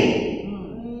for gain.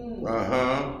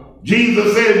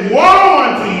 Jesus said, woe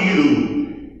unto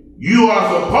you. You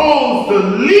are supposed to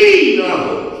lead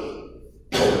others,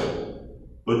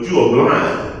 but you are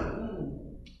blind.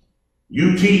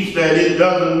 You teach that it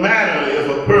doesn't matter if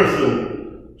a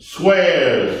person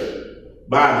swears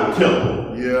by the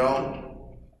temple. Yeah.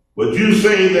 But you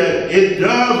say that it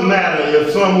does matter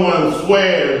if someone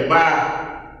swears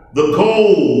by the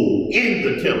gold in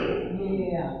the temple.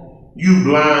 Yeah. You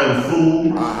blind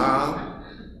fool.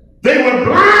 They were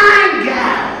blind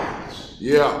guys.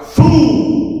 Yeah.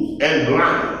 Fools and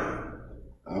blind.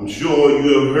 I'm sure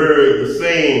you have heard the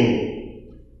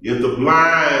saying, if the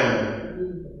blind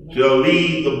shall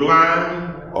lead the blind,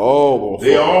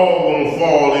 they all gonna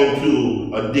fall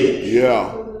into a ditch.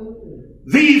 Yeah.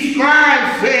 These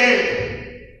scribes said,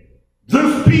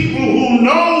 this people who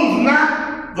knows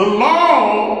not the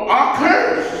law are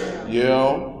cursed.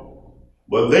 Yeah.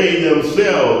 But they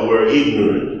themselves were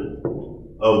ignorant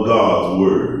of God's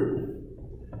word.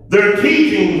 Their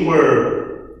teachings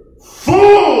were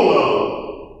full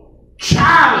of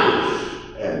childish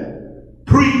and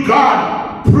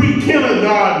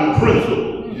pre-kindergarten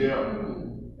principles. Yeah.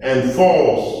 And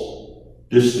false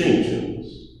distinctions.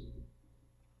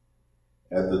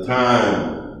 At the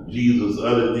time Jesus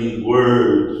uttered these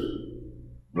words,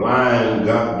 blind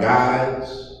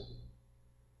guides,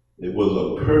 it was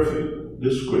a perfect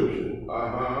description.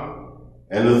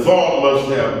 And the thought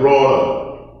must have brought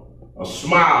a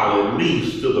smile at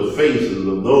least to the faces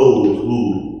of those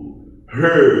who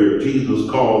heard Jesus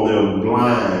call them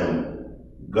blind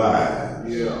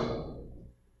guides. Yeah.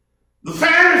 The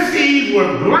Pharisees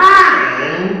were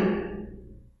blind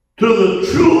to the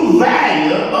true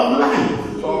value of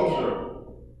life. Talk, sir.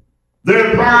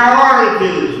 Their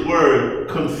priorities were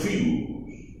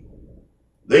confused.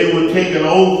 They would take an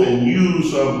oath and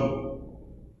use some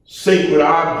sacred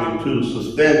object to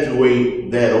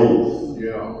substantiate that oath.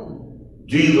 Yeah.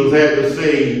 Jesus had to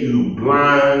say, you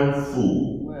blind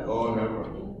fool. Lord have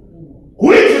mercy.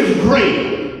 Which is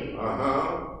greater?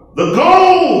 The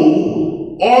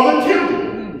gold or the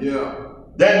temple? Yeah.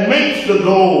 That makes the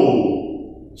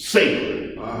gold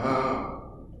sacred.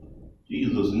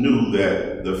 Jesus knew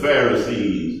that the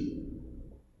Pharisees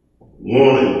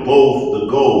wanted both the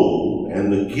gold and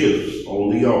the gifts on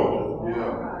the altar.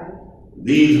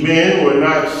 These men were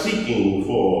not seeking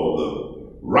for the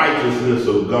righteousness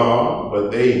of God,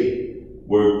 but they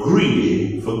were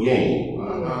greedy for gain.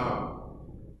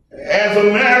 As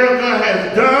America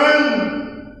has done,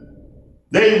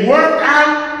 they worked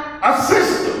out a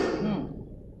system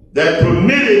that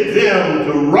permitted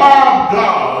them to rob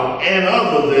God and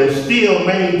others and still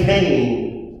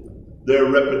maintain their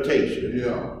reputation.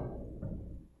 Yeah.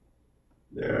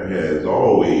 There has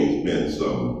always been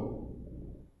some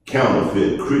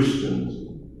counterfeit Christians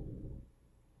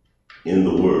in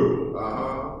the world.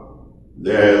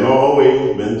 There has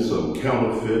always been some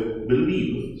counterfeit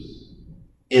believers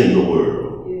in the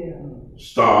world,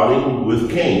 starting with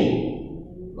Cain.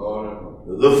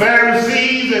 The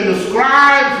Pharisees and the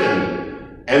scribes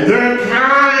and their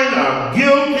kind are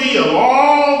guilty of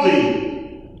all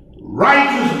the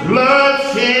righteous blood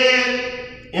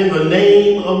shed in the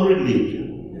name of religion.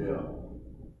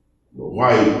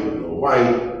 The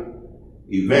white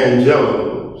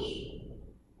evangelicals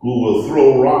who will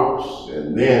throw rocks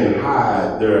and then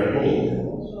hide their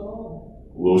hands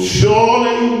will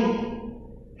surely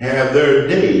have their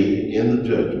day in the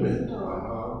judgment.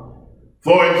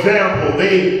 For example,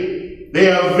 they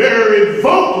are very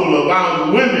vocal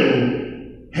about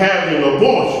women having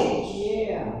abortions.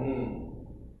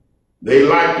 They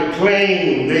like to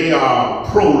claim they are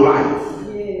pro-life.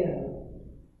 Yeah.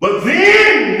 But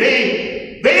then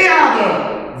they are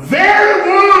the very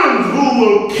ones who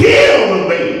will kill the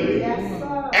baby. Yes,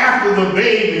 sir. After the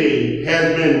baby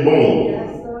has been born.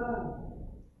 Yes, sir.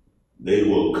 They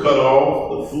will cut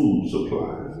off the food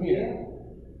supply. Yeah.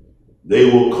 They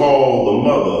will call the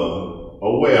mother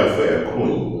a welfare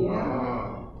queen.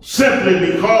 Simply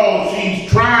because she's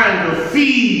trying to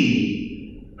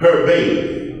feed her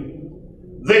baby.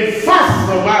 They fuss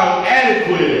about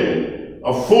adequate and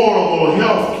affordable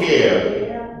health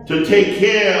care to take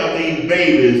care of these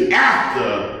babies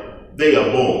after they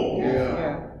are born.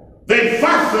 They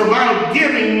fuss about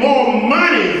giving more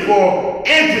money for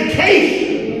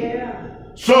education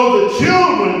so the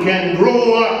children can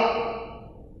grow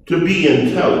up to be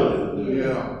intelligent.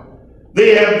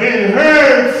 They have been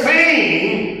heard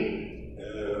saying,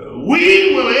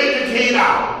 we will educate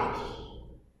ours,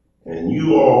 and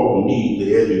you all need to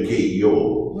educate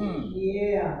yours.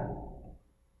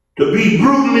 To be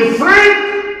brutally frank,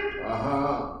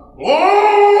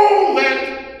 oh,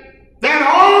 that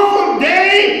awful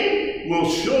day will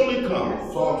surely come.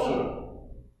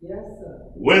 Yes, sir.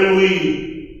 When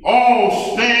we all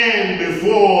stand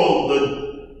before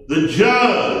the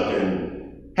judge and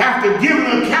have to give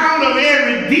an account of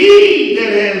every deed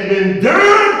that has been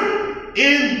done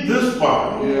in this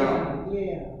body.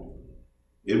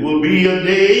 It will be a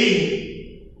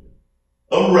day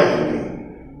of reckoning.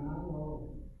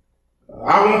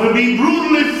 I want to be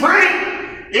brutally frank.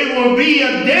 It will be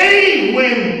a day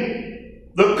when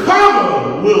the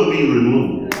cover will be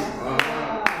removed.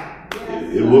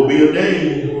 It will be a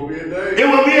day. It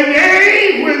will be a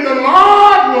day when the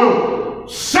Lord will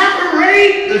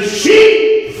separate the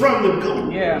sheep from the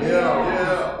goat.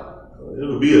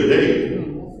 It'll be a day.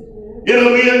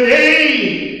 It'll be a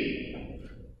day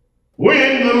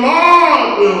when the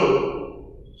Lord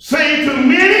will say to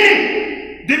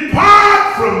many,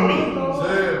 depart from me,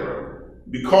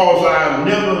 because I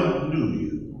never knew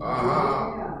you.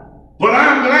 But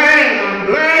I'm glad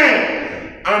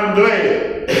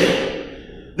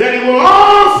that it will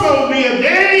also be a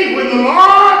day when the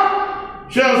Lord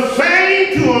shall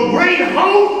say to a great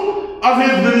host of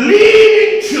his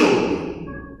believing children,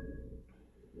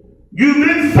 you've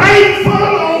been faithful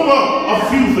over a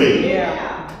few things.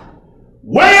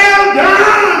 Well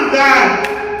done, thy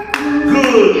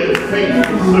good and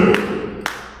faithful servant.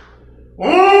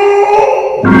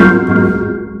 Oh,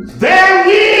 there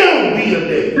will be a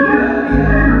day.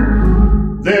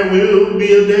 There will be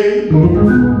a day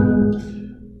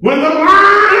when the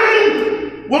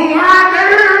lion will lie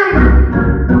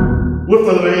down with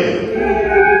the lamb.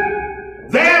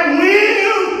 There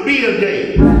will be a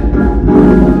day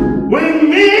when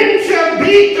men shall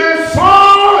beat their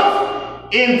swords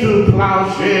into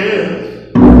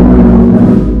plowshares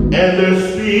and their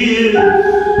spears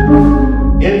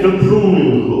into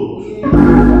pruning hooks.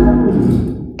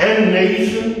 And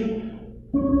nation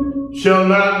shall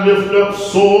not lift up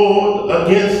sword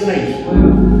against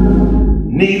nation,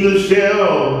 neither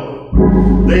shall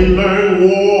they learn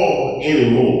war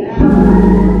anymore.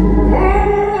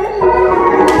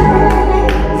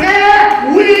 There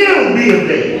will be a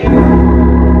day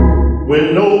when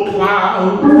no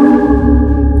cloud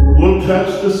will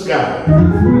touch the sky,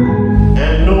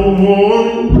 and no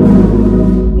morning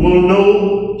will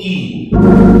know evening.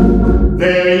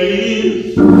 There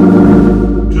is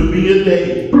to be a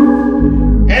day,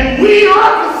 and we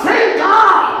ought to thank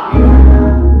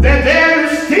God that there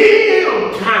is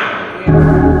still time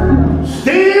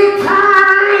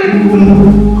to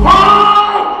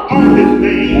call on His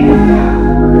name,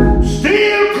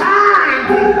 still time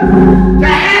to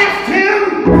ask Him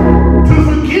to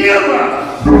forgive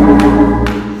us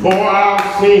for our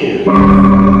sins.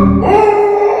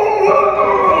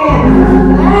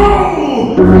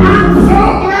 I'm so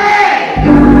glad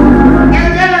that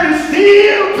there is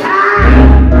still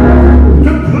time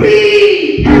to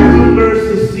plead at the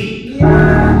mercy seat.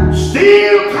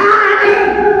 Still time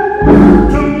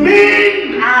to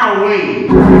mend our ways.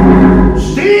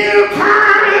 Still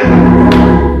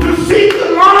time to seek the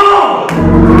Lord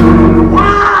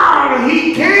while He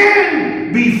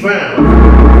can be found.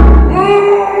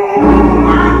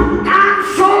 I'm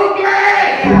so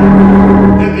glad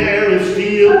that there is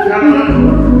still time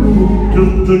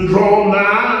to draw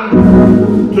nigh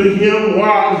to Him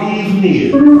while He's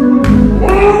near.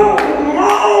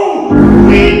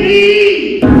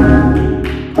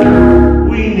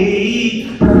 We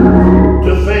need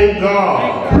to thank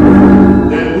God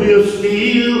that we are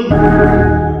still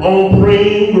on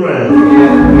praying ground.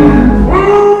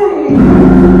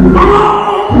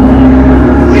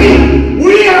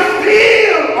 We are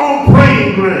still on praying ground.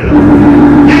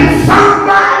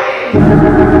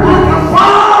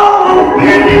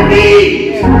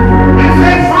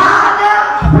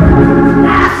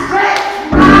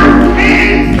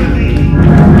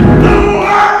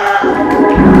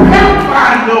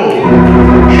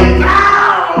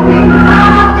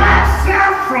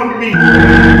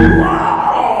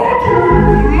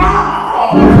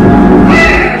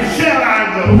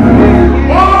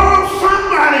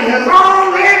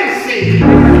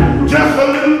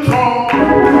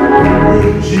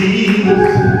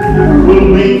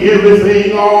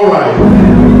 everything all right.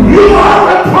 You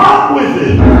ought to talk with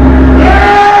him.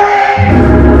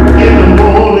 In the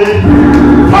morning,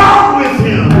 talk with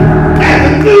him. At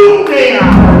the noonday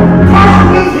hour,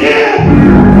 talk with him.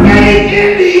 And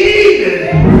in the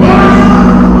evening,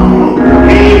 oh,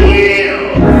 he will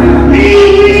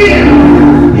hear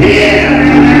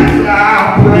and answer our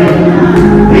prayer.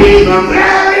 He's a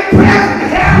very present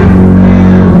help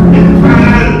in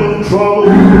times of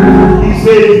trouble. He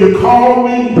said, if you call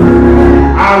me,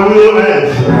 I will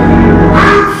answer.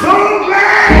 I'm so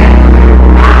glad.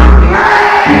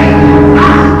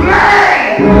 I'm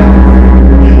glad.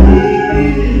 And he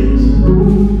is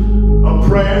a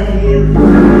prayer hearer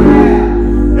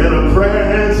and a prayer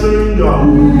answering God.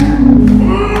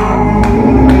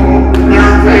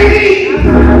 Nothing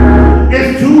is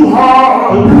too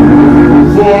hard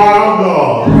for our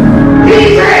God.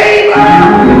 He's able.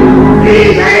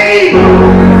 He's able.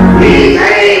 He's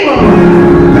able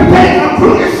to take a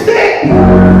crooked stick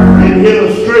and hit a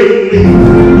straight leaf.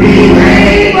 He's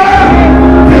able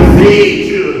to feed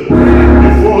you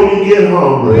before you get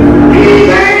hungry. He's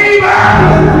able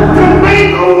to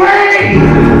make a way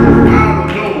out of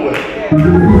nowhere.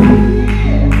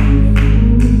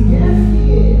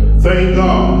 Thank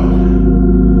God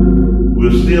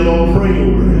we're still on praying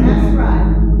ground. That's right.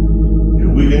 And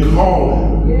we can call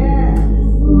him Yes.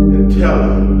 and tell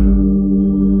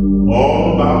him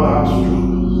all about our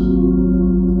struggles,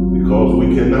 because we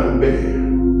cannot bear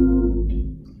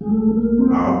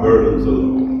our burdens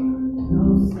alone. No,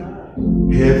 sir.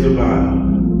 Heads are bowed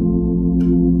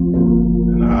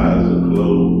and eyes are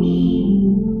closed.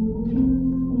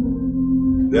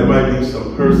 There might be some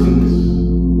persons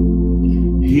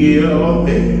here or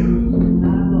there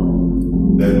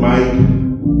that might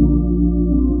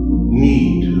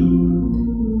need to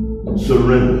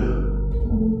surrender.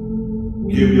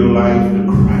 Give your life to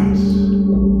Christ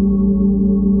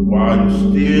while you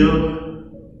still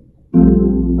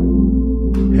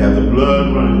have the blood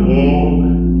running warm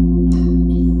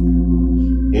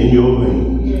in your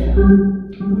veins. Yeah.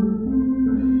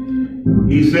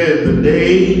 He said, the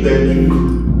day that you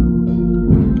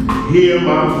hear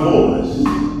my voice,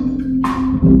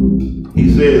 he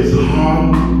says,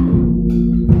 harden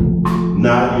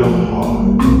not your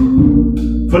heart.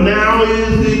 For now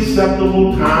is the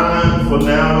acceptable time, for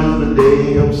now is the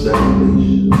day of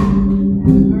salvation.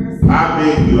 I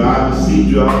beg you, I beseech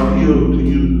you, I appeal to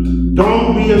you,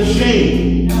 don't be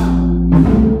ashamed.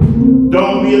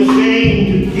 Don't be ashamed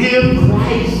to give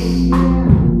Christ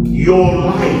your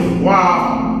life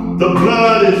while the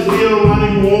blood is still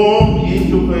running warm in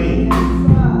your veins.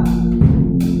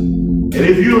 And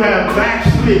if you have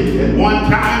backslid, at one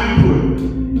time you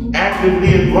were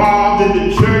actively involved in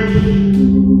the church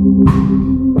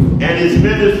and its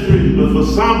ministry, but for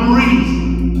some reason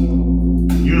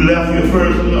you left your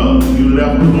first love. You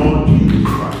left the Lord Jesus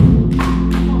Christ.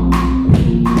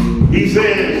 He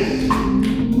says,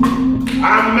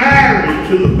 I'm married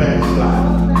to the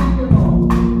backslider.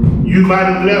 You might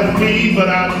have left me, but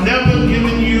I've never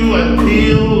given you a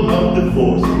deal of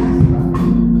divorce.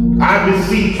 I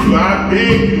beseech you, I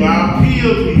beg you, I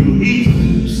appeal to you. He's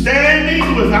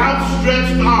standing with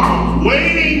outstretched arms,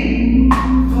 waiting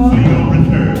for your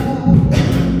return.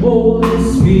 Holy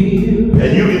Spirit,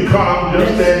 And you can come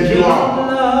just as you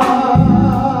are.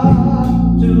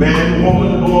 Man,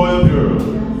 woman, boy, or girl.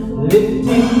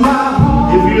 lifting my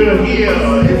heart, If you're here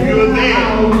or if you're there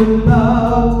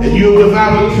and you're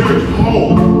without a church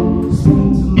home,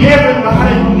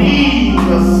 everybody needs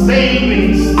a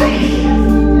saving station.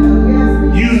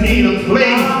 You need a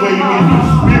place where you can be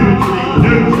spiritually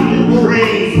nurtured and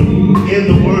trained in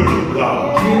the Word of God.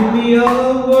 give me a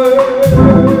word.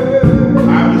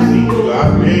 I beseech you, I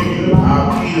beg you, I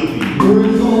appeal to you.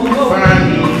 Find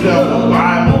yourself a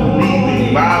Bible-believing,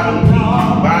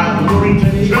 Bible-teaching,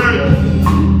 Bible-preaching church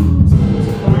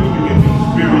where you can be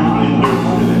spiritually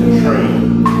nurtured and trained.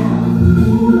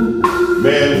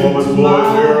 Man, woman, boy,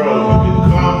 girl, you can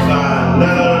come by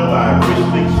letter, by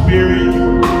Christian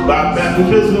experience, by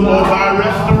baptism, or by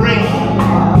restoration.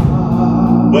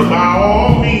 But by all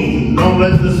means, don't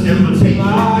let this invitation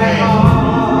pass.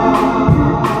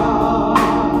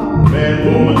 Man,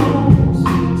 woman,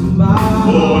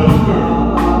 boy, girl.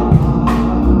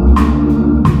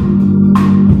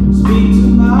 Speak to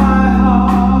my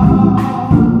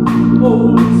heart,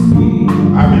 Holy Spirit,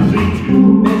 I beseech you.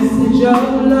 message of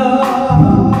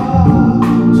love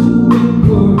to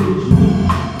encourage me.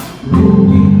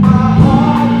 Keep my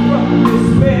heart from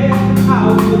despair, how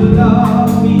you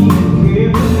love me and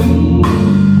care for me.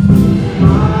 My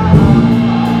heart,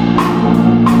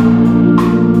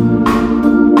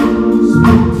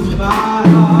 speak to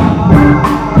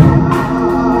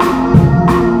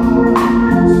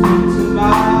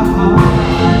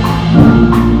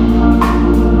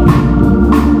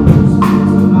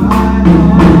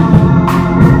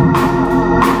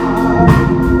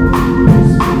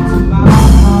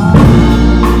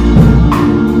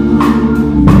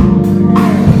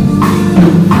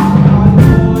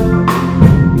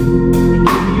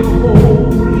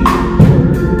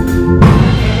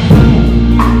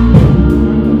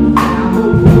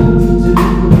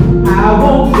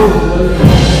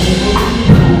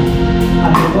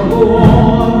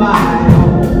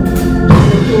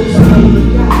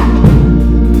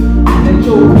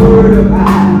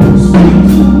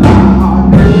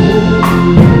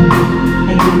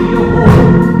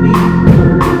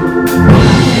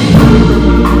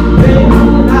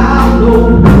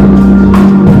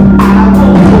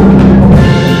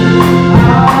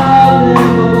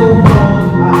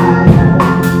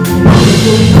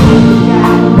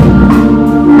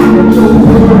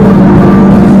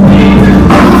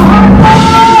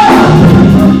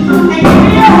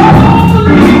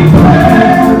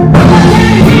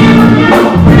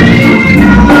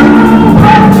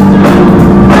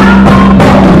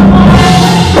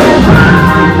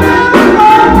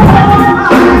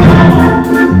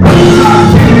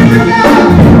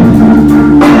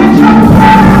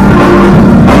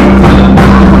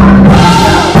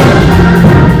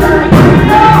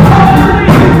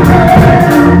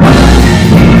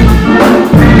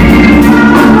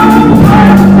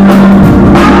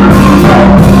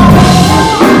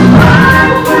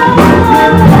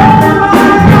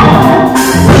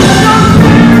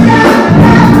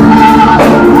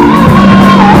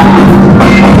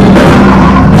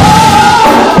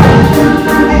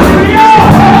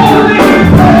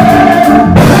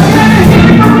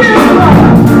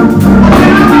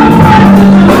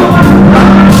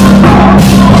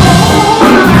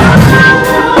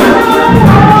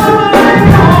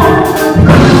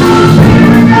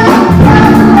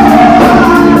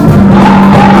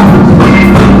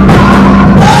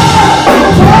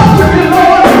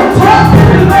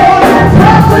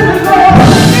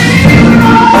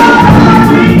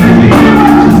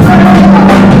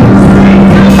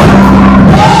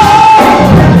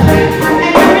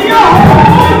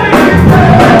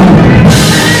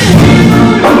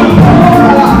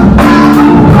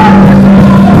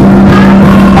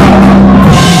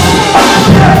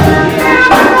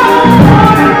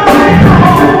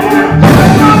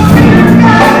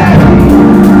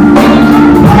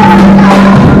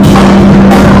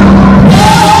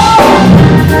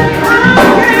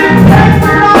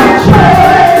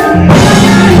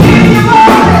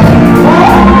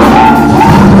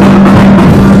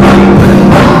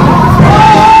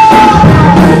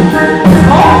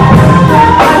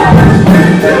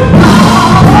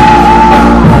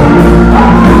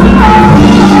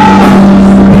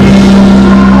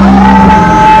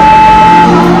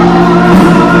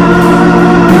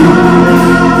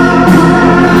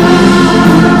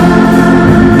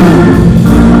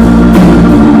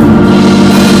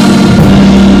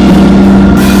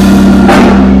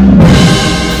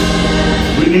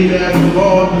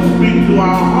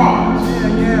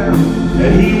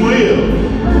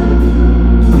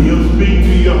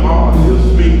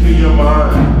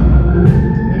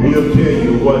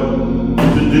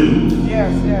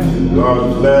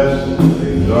God bless.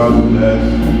 May God bless.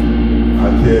 I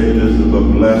tell you, this is a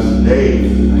blessed day.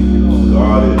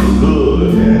 God is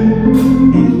good,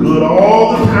 and He's good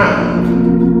all the time.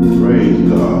 Praise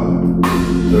God.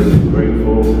 Certainly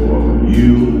grateful for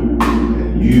you,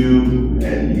 and you,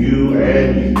 and you, and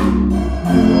you.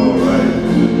 All right.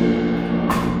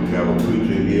 We have a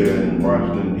preacher here in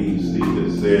Washington, D.C. that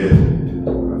said, I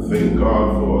thank God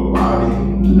for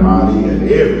Lottie, Dottie, and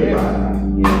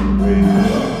everybody. Praise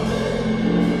God.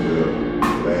 We're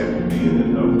glad to be in the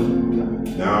number.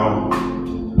 Now,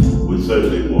 we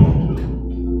certainly want to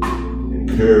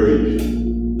encourage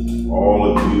all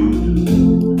of you to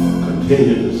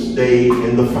continue to stay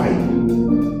in the fight.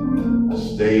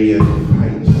 Stay in the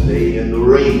fight. Stay in the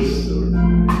race.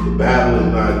 The battle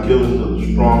is not given to the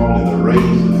strong, and the race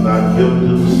is not given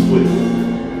to the swift.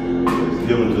 It's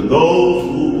given to those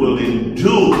who will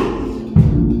endure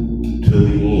to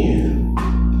the end.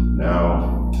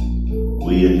 Now,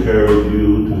 we encourage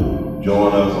you to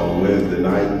join us on Wednesday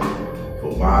night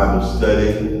for Bible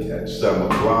study at 7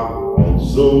 o'clock on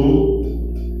Zoom.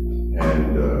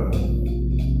 And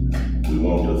we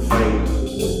want to thank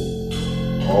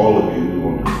all of you. We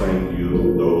want to thank you,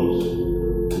 those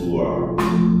who are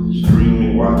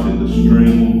streaming, watching the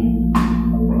stream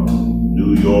from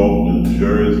New York, New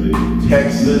Jersey,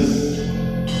 Texas.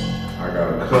 I got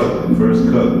a cousin, first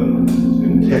cousin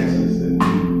in Texas, and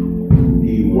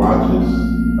he watches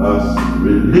us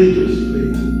religiously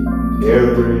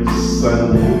every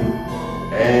Sunday,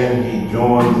 and he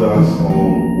joins us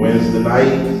on Wednesday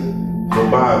night for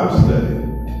Bible study. I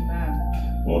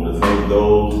want to thank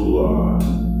those who are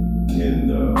in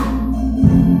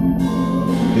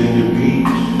Virginia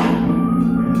Beach,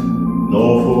 and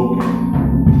Norfolk,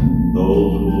 and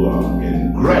those who are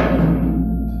in Gretna,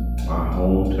 my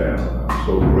hometown. I'm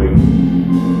so grateful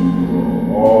for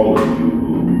all of you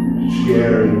who are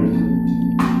sharing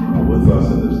with us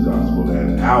in this gospel.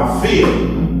 And Althea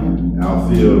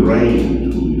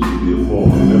Rain, who used to be a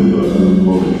former member of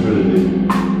Holy Trinity,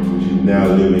 she's now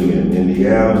living in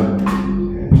Indiana,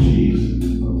 and she's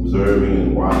observing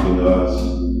and watching us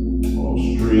on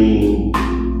stream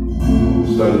on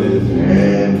Sundays,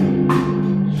 and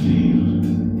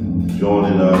she's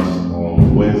joining us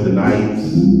on Wednesday nights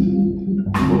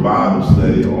for Bible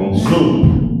study on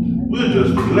Zoom. We're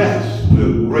just blessed.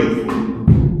 We're grateful.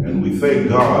 And we thank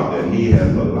God that He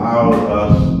has allowed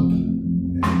us,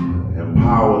 and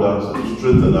empowered us, and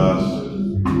strengthened us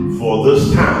for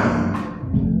this time,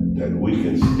 that we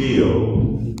can still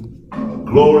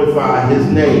glorify His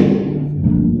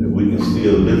name, that we can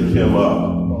still lift Him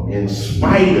up in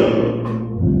spite of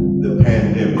the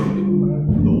pandemic.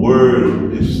 The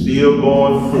word is still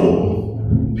going forth.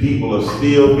 People are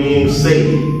still being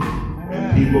saved,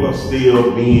 and people are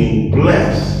still being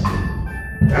blessed.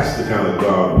 That's the kind of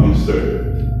God we serve.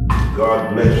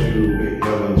 God bless you. May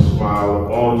heaven smile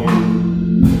upon you.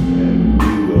 And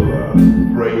we will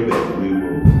pray that we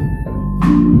will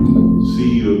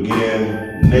see you again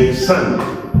next Sunday.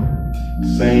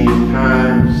 Same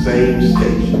time, same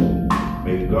station.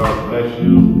 May God bless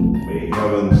you. May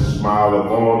heaven smile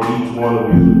upon each one of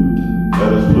you.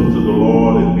 Let us look to the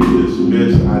Lord and be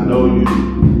dismissed. I know you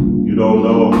don't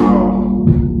know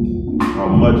how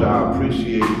much I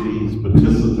appreciate these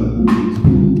participants,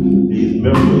 these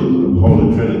members of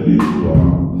Holy Trinity who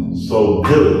are so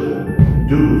diligent,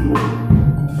 dutiful,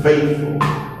 faithful,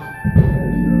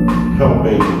 and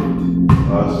helping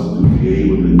us to be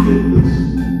able to get this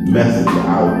message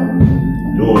out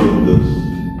during this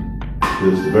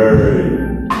very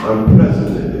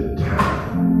unprecedented time.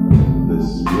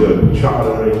 We're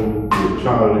chartering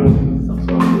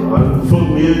some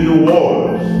unfamiliar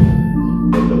waters,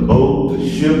 but the boat, the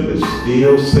ship is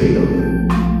still sailing.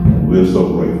 We're so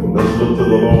grateful. Let's look to the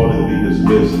Lord and be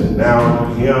dismissed. And now to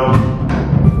Him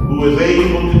who is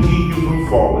able to keep you from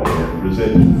falling and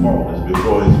present you faultless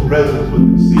before His presence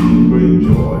with exceeding great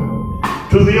joy.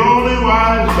 To the only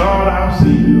wise God I've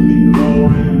seen.